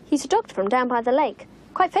 He's a doctor from down by the lake.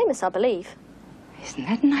 Quite famous, I believe. Isn't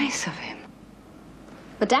that nice of him?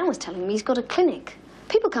 Madame was telling me he's got a clinic.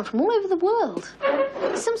 People come from all over the world.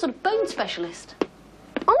 He's some sort of bone specialist.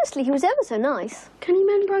 Honestly, he was ever so nice. Can he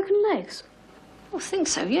mend broken legs? I think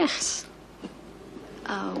so, yes.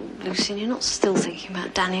 Oh, Lucien, you're not still thinking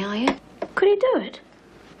about Danny, are you? Could he do it?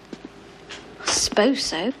 I suppose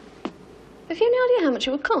so. Have you any idea how much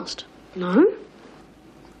it would cost? No.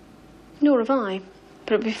 Nor have I.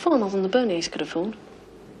 But it'd be far more than the Berniers could afford.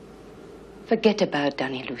 Forget about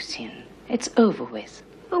Danny, Lucien. It's over with.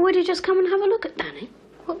 Or would you just come and have a look at Danny?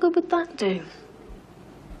 What good would that do?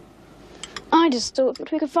 I just thought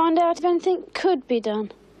we could find out if anything could be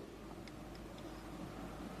done.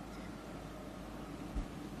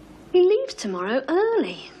 He leaves tomorrow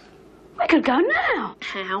early. We could go now.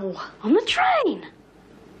 How? On the train.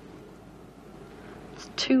 It's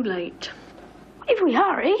too late. If we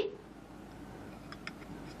hurry.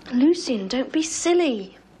 Lucien, don't be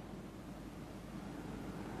silly.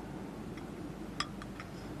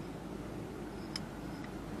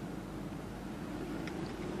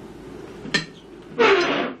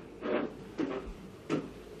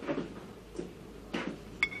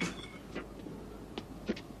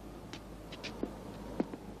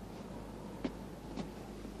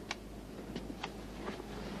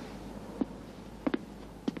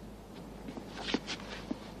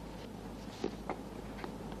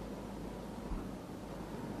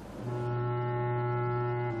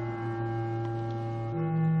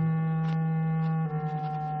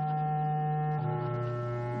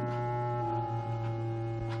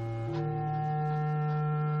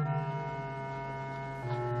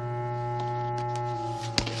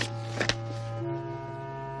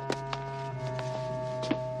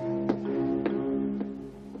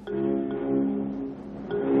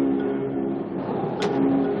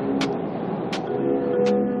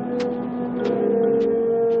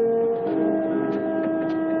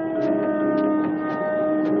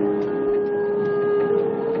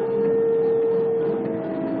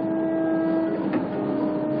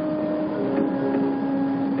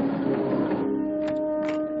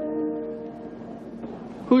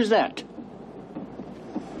 Who's that?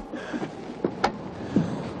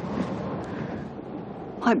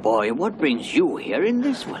 My boy, what brings you here in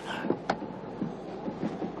this weather?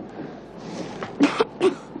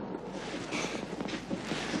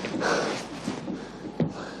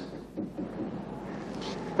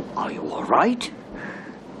 Are you all right?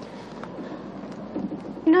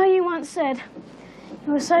 You know, you once said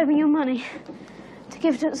you were saving your money to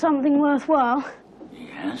give to something worthwhile.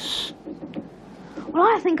 Yes. Well,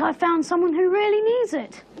 I think I found someone who really needs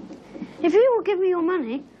it. If you will give me your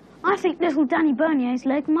money, I think little Danny Bernier's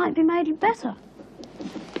leg might be made better.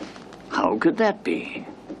 How could that be?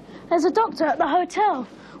 There's a doctor at the hotel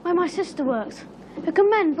where my sister works who can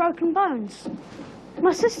mend broken bones.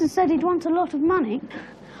 My sister said he'd want a lot of money.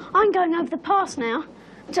 I'm going over the pass now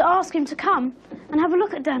to ask him to come and have a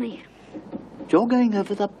look at Danny. You're going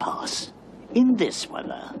over the pass in this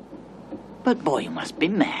weather? But boy, you must be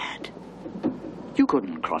mad. You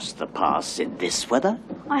couldn't cross the pass in this weather.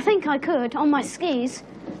 I think I could, on my skis.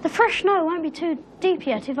 The fresh snow won't be too deep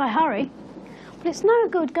yet if I hurry. But it's no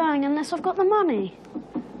good going unless I've got the money.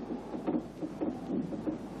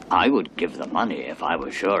 I would give the money if I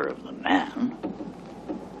were sure of the man.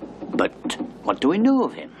 But what do we know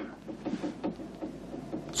of him?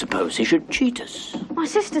 Suppose he should cheat us. My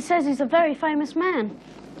sister says he's a very famous man.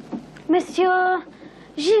 Monsieur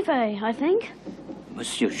Givet, I think.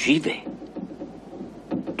 Monsieur Givet?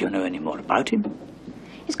 Do you know any more about him?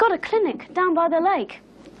 He's got a clinic down by the lake.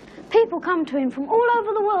 People come to him from all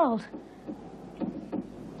over the world.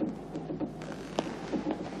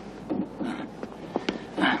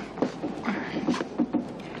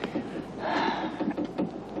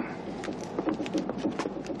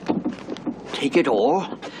 Take it all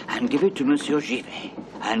and give it to Monsieur Givet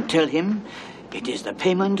and tell him it is the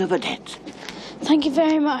payment of a debt. Thank you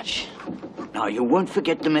very much. Now, you won't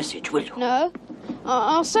forget the message, will you? No.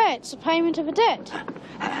 I'll say it's a payment of a debt.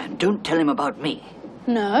 And don't tell him about me.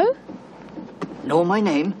 No. Know my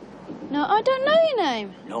name? No, I don't know your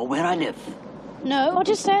name. Know where I live? No, I'll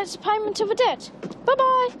just say it's a payment of a debt.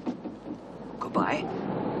 Bye-bye. Goodbye.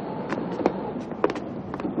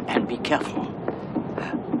 And be careful.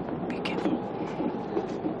 Be careful.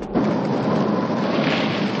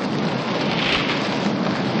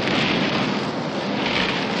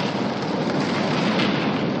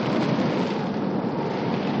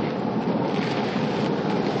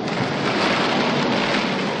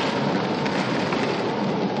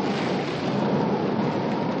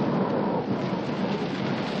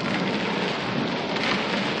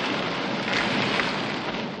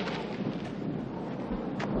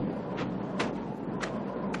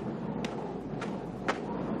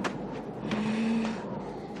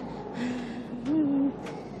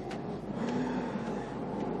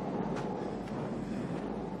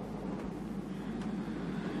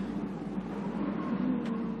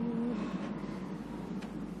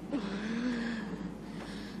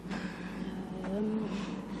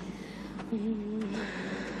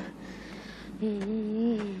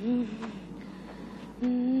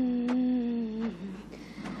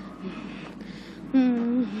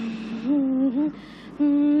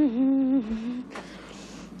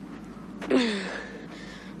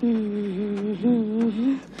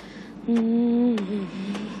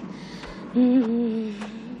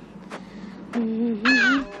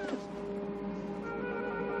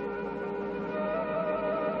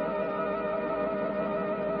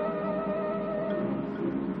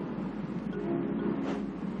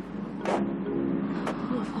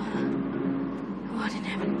 What in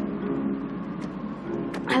heaven?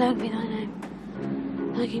 Hallowed be thy name.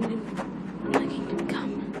 Thy kingdom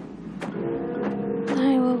come.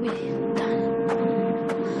 Thy will be done.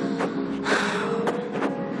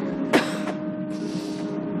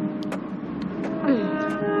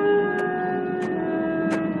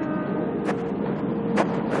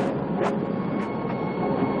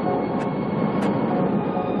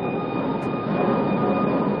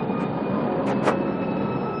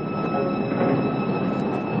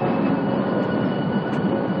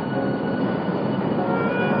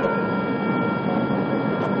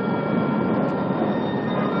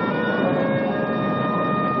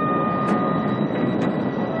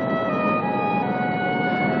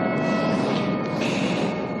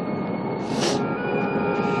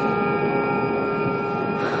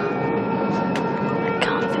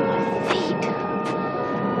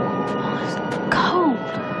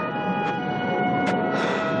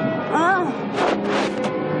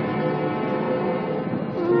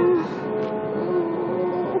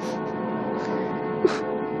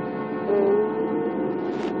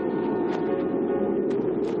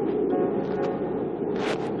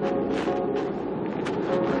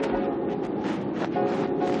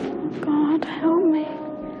 God help me.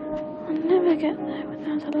 I'll never get there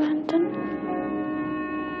without a lantern.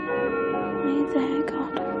 Are you there,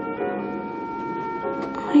 God?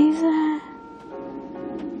 Are you there?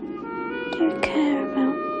 Do you care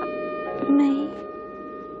about me?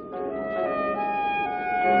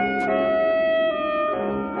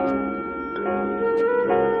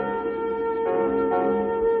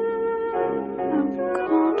 Oh,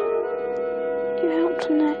 God. You helped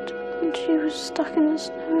Annette when she was stuck in the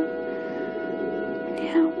snow. You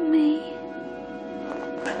help me?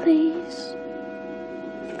 Please.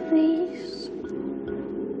 Please.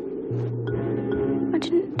 I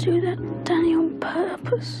didn't do that, Danny, on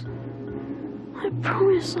purpose. I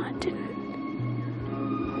promise I didn't.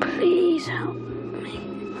 Please help me.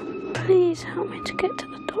 Please help me to get to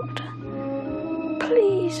the doctor.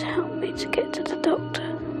 Please help me to get to the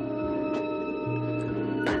doctor.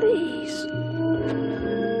 Please.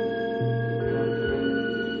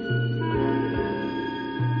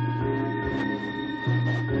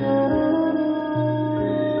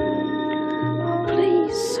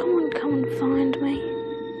 Please, someone come and find me.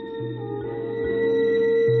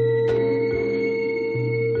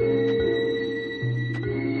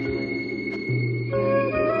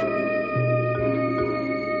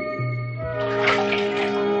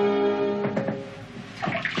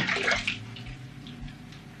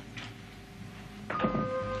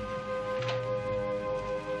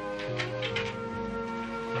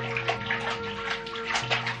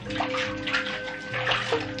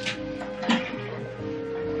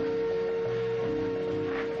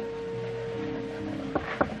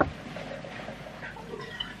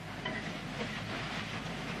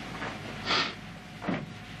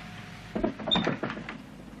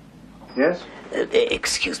 Yes?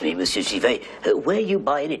 Excuse me, Monsieur Givet. Were you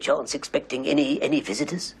by any chance expecting any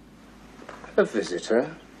visitors? A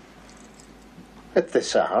visitor? At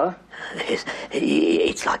this hour? Yes,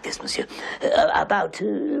 it's like this, monsieur. About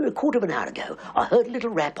a quarter of an hour ago, I heard a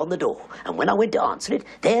little rap on the door, and when I went to answer it,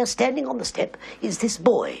 there, standing on the step, is this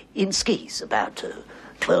boy in skis, about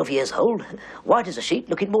 12 years old, white as a sheet,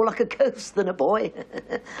 looking more like a ghost than a boy.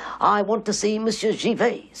 I want to see Monsieur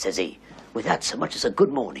Givet, says he, without so much as a good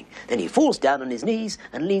morning. Then he falls down on his knees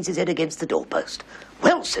and leans his head against the doorpost.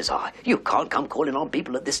 Well, says I, you can't come calling on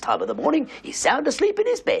people at this time of the morning. He's sound asleep in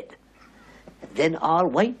his bed. Then I'll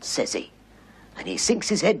wait, says he, and he sinks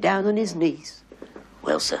his head down on his knees.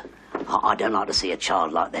 Well, sir, I don't like to see a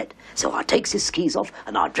child like that, so I takes his skis off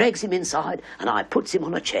and I drags him inside and I puts him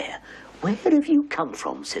on a chair. Where have you come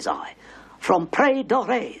from, says I. From Pré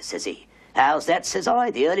Doré, says he. How's that, says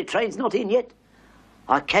I, the early train's not in yet.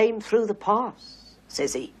 I came through the pass,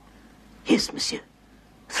 says he. Yes, monsieur,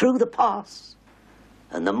 through the pass.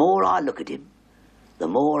 And the more I look at him, the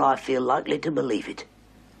more I feel likely to believe it.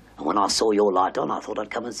 And when I saw your light on, I thought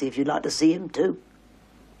I'd come and see if you'd like to see him too.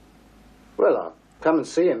 Well, I'll come and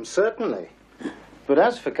see him, certainly. But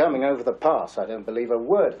as for coming over the pass, I don't believe a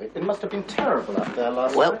word of it. It must have been terrible up there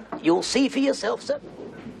last night. Well, you'll see for yourself, sir.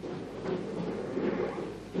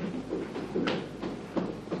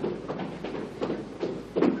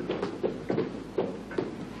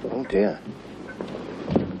 Oh, dear.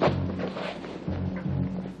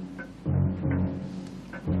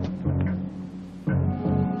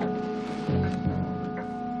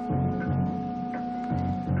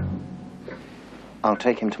 I'll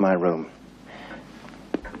take him to my room.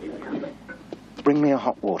 Bring me a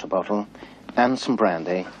hot water bottle and some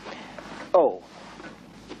brandy. Oh,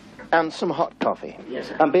 and some hot coffee. Yes,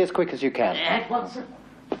 sir. And be as quick as you can. At once, sir.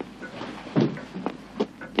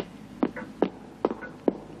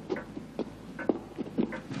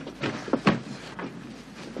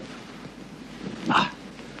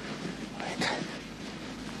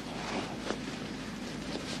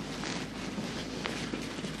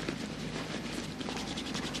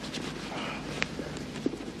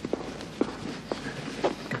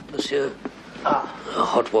 Monsieur, a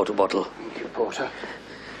hot water bottle. Thank you, porter.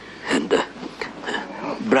 And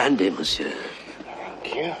brandy, monsieur.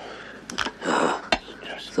 Thank you.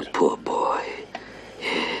 The poor boy.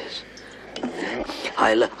 Yes.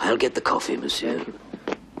 I'll get the coffee, monsieur.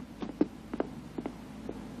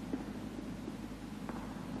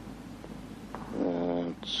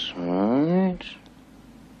 That's right.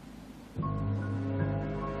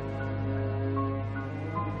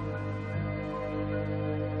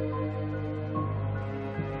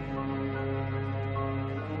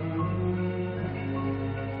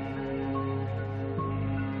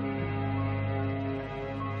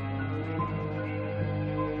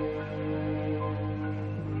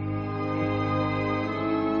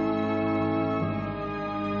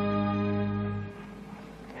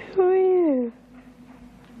 Who are you?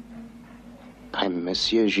 I'm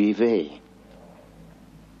Monsieur Givet.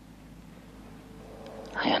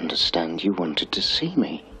 I understand you wanted to see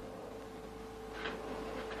me.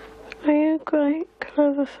 Are you a great,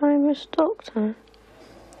 clever, famous doctor?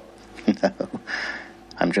 No,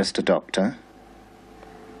 I'm just a doctor.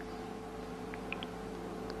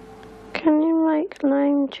 Can you make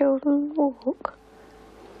lame children walk?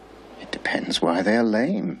 It depends why they're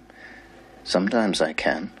lame. Sometimes I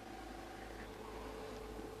can.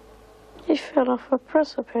 He fell off a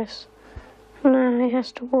precipice. Now he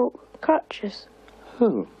has to walk with crutches.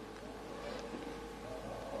 Who?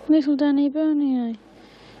 Little Danny Bernier.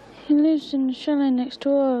 He lives in the chalet next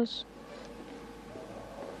to ours.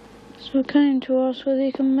 So I came to ask whether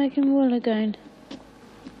you can make him well again.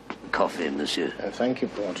 Coffee, monsieur. Thank you,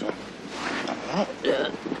 Porter. There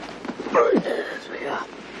we are.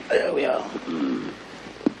 There we are. Mm.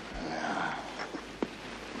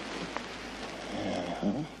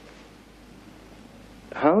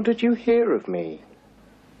 How did you hear of me?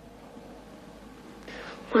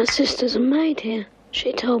 My sister's a maid here.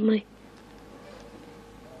 She told me.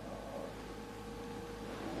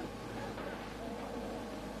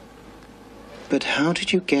 But how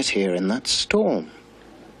did you get here in that storm?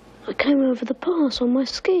 I came over the pass on my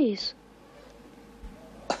skis.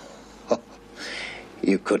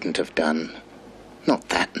 You couldn't have done. Not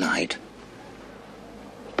that night.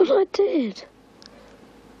 But I did.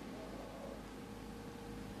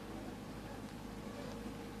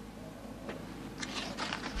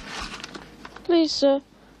 Please, sir,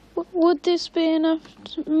 would this be enough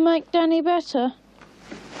to make Danny better?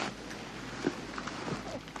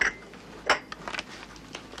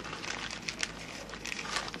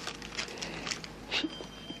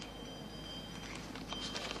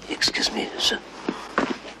 Excuse me, sir.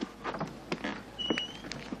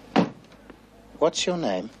 What's your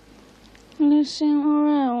name? Lucien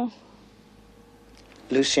Aurel.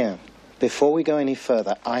 Lucien, before we go any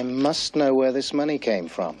further, I must know where this money came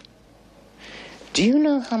from. Do you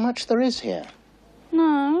know how much there is here?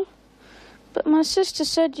 No, but my sister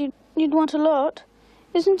said you'd want a lot.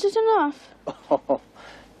 Isn't it enough? Oh,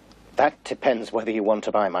 that depends whether you want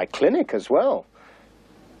to buy my clinic as well.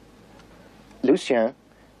 Lucien,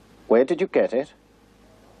 where did you get it?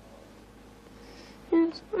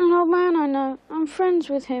 It's an old man I know. I'm friends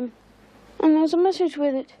with him. And there's a message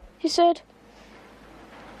with it. He said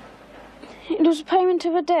it was a payment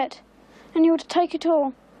of a debt, and you were to take it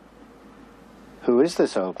all. Who is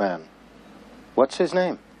this old man? What's his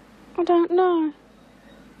name? I don't know.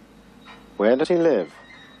 Where does he live?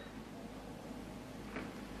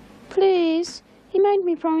 Please, he made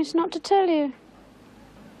me promise not to tell you.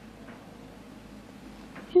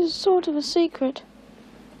 He's sort of a secret,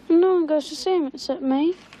 and no one goes to see him except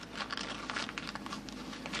me.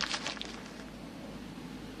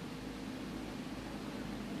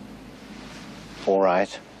 All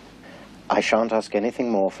right. I shan't ask anything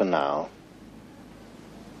more for now.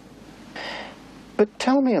 But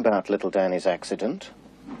tell me about little Danny's accident.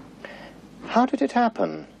 How did it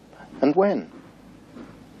happen, and when?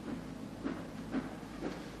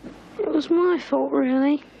 It was my fault,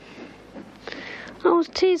 really. I was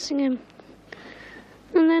teasing him,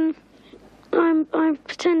 and then I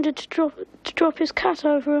pretended to drop his cat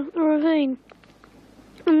over a ravine,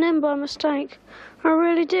 and then by mistake, I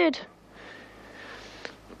really did.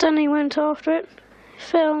 Danny went after it,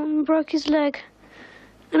 fell and broke his leg,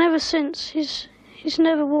 and ever since he's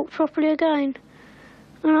never walked properly again.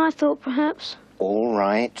 And I thought perhaps... All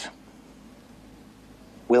right.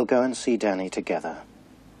 We'll go and see Danny together.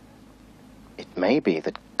 It may be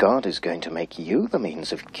that God is going to make you the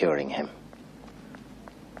means of curing him.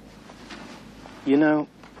 You know,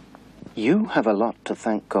 you have a lot to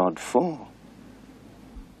thank God for.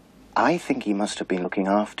 I think he must have been looking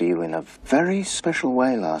after you in a very special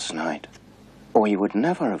way last night, or you would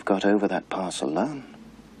never have got over that pass alone.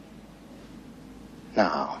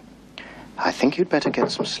 Now, I think you'd better get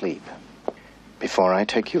some sleep before I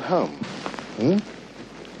take you home. Hmm?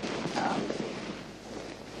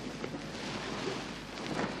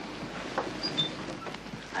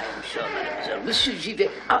 I am sure, mademoiselle. Monsieur Givet.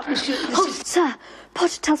 Monsieur... Oh, sir,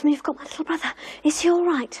 Potter tells me you've got my little brother. Is he all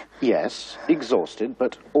right? Yes, exhausted,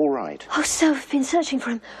 but all right. Oh, sir, we've been searching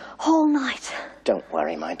for him all night. Don't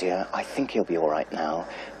worry, my dear. I think he'll be all right now.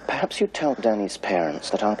 Perhaps you'd tell Danny's parents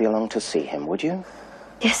that I'll be along to see him, would you?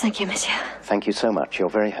 Yes, thank you, monsieur. Thank you so much. You're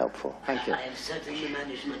very helpful. Thank you. I am certain the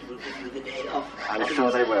management will give you the day off. I'm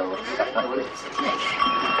sure they will.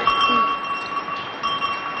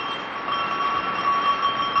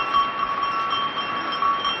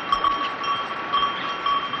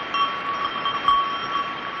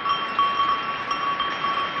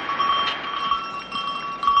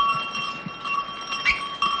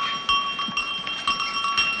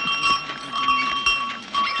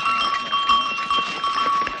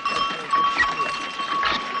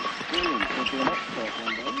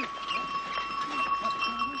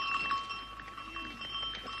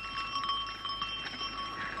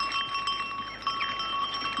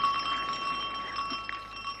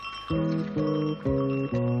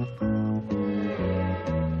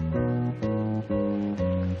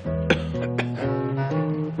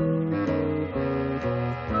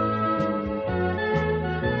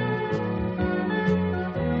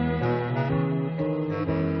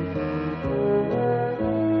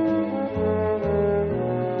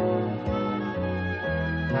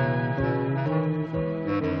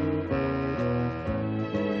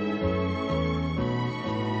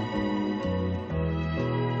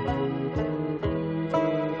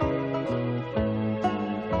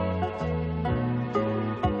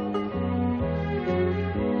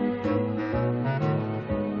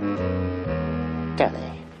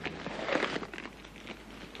 Danny,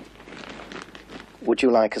 would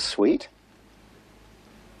you like a sweet?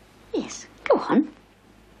 Yes, go on.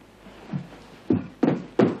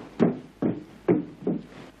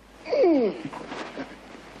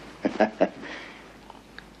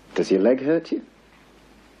 Does your leg hurt you?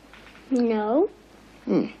 No.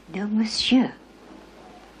 No, monsieur.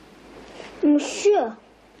 Monsieur.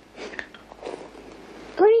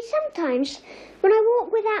 Only sometimes when I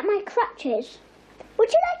walk without my crutches.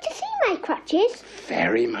 Would you like to see my crutches?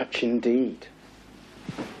 Very much indeed.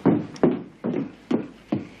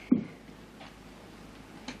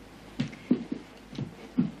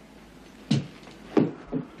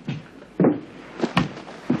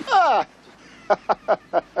 Ah!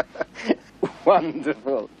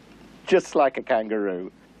 Wonderful. Just like a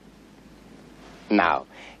kangaroo. Now,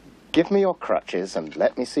 give me your crutches and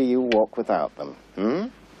let me see you walk without them, hmm?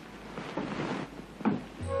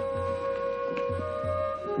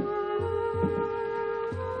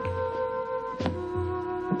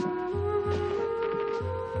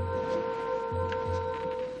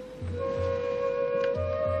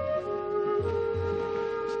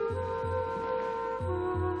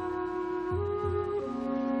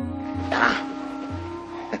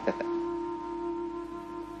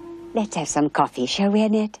 Let's have some coffee, shall we,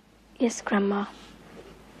 Annette? Yes, Grandma.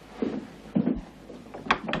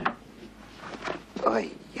 Oh,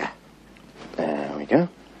 yeah. There we go.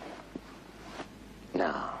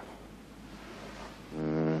 Now.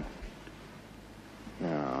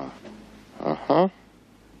 Now. Uh-huh.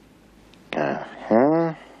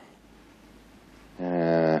 Uh-huh.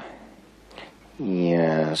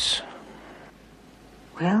 Yes.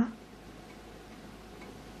 Well?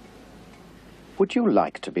 Would you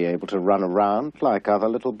like to be able to run around like other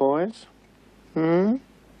little boys? Hmm?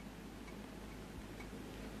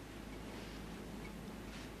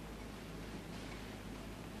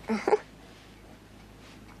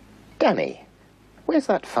 Danny, where's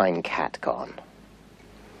that fine cat gone?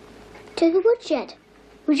 To the woodshed.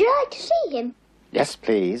 Would you like to see him? Yes,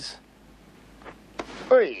 please.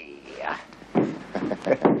 Oi!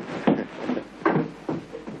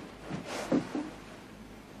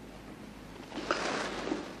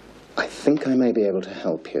 I think I may be able to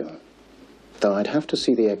help you, though I'd have to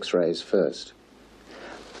see the x-rays first.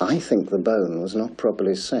 I think the bone was not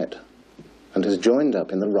properly set and has joined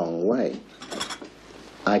up in the wrong way.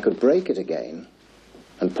 I could break it again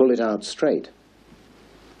and pull it out straight,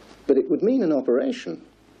 but it would mean an operation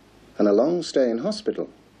and a long stay in hospital.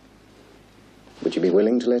 Would you be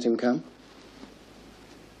willing to let him come?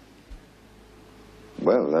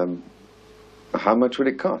 Well, how much would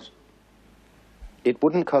it cost? It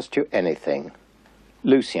wouldn't cost you anything.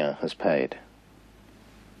 Lucien has paid.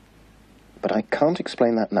 But I can't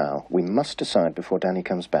explain that now. We must decide before Danny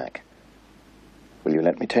comes back. Will you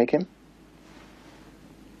let me take him?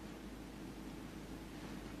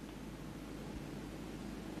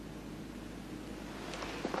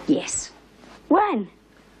 Yes. When?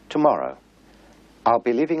 Tomorrow. I'll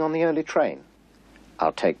be leaving on the early train.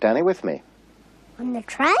 I'll take Danny with me. On the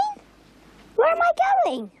train? Where am I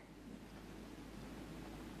going?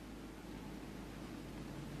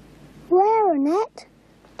 Where, Annette?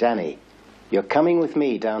 Danny, you're coming with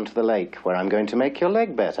me down to the lake where I'm going to make your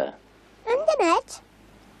leg better. And Annette?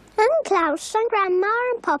 And Klaus and Grandma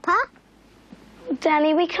and Papa?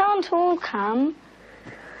 Danny, we can't all come.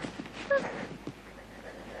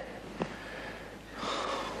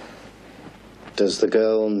 Does the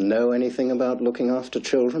girl know anything about looking after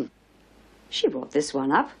children? She brought this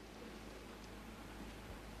one up.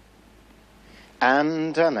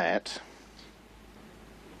 And Annette.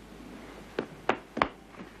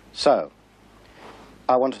 So,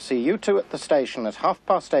 I want to see you two at the station at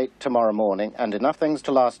 8:30 tomorrow morning, and enough things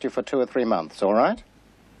to last you for 2 or 3 months, all right?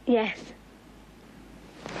 Yes.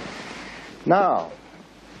 Now,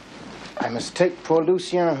 I must take poor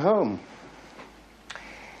Lucien home.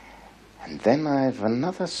 And then I've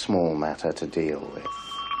another small matter to deal with.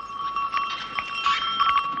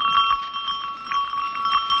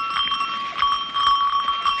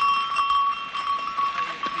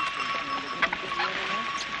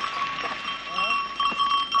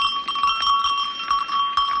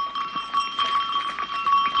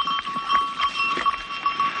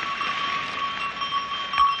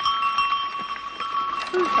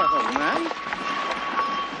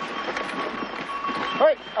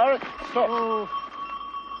 All right, stop. Oh.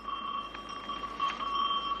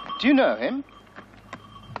 Do you know him?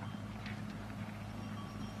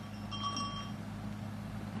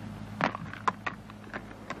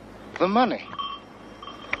 The money.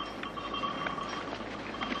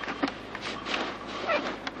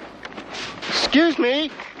 Excuse me,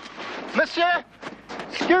 monsieur.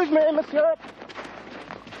 Excuse me, monsieur.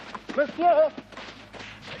 Monsieur.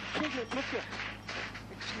 Excuse me, monsieur.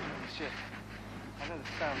 Excuse me, monsieur. I know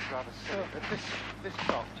this sounds rather silly, but this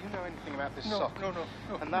sock, do you know anything about this sock? No.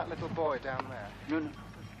 And that little boy down there? No.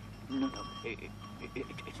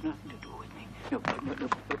 It's nothing to do with me. No,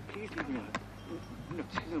 please leave me alone. No,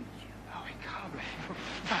 monsieur. Oh, he can't be.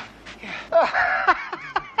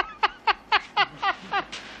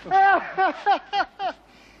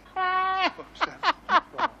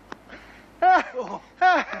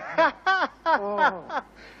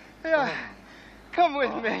 Yeah. Come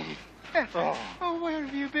with me. Oh, where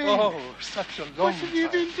have you been? Oh, such a long What have you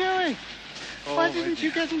been doing? Oh, Why didn't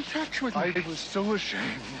you get in touch with me? I was so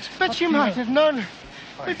ashamed. But you might have known.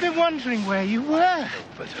 We've been wondering where you were.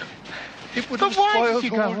 But it would But have why spoiled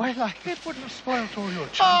did you go all... away like It would have spoiled all your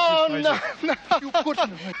chances. Oh, my no. You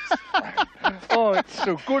couldn't have. Oh, it's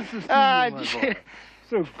so good to see you, my boy.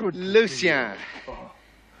 So good. Lucien,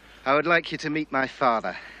 I would like you to meet my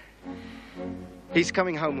father. He's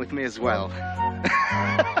coming home with me as well.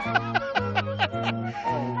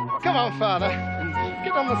 Come on, Father.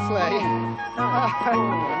 Get on the sleigh.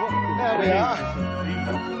 There we are.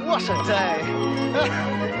 What a day.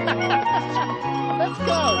 Let's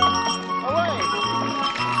go. Away.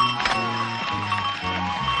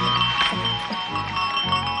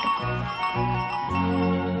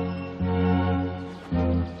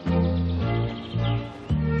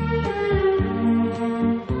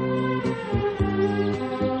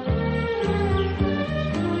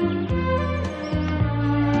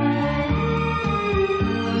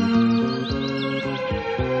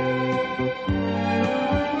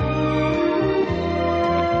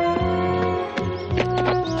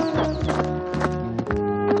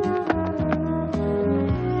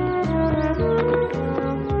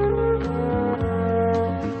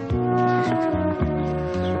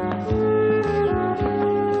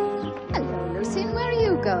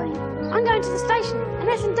 I'm going to the station.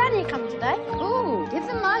 Annette and Danny are coming today. Oh, give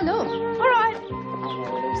them my love. All right.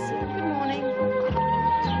 Hello, Lucy. Good morning.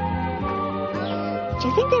 Do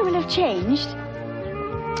you think they will have changed?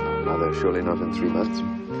 Oh, Mother, surely not in 3 months.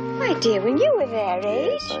 My dear, when you were their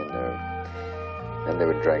age. Yes, I know. And they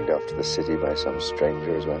were dragged off to the city by some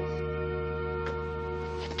stranger as well.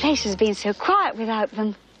 The place has been so quiet without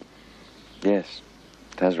them. Yes,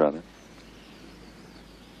 it has rather.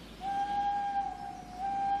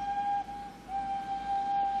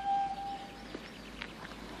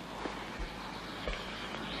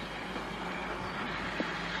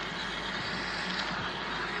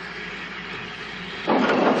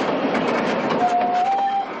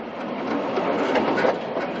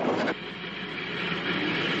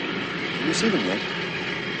 See them yet?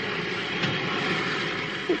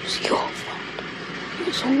 It was your fault. It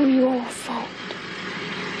was all your fault.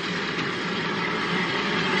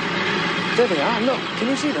 There they are. Look, can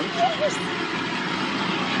you see them? Yes.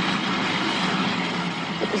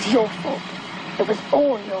 It was your fault. It was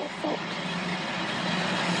all your fault.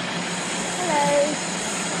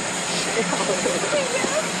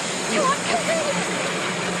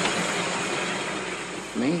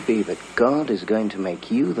 Maybe that God is going to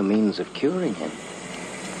make you the means of curing him.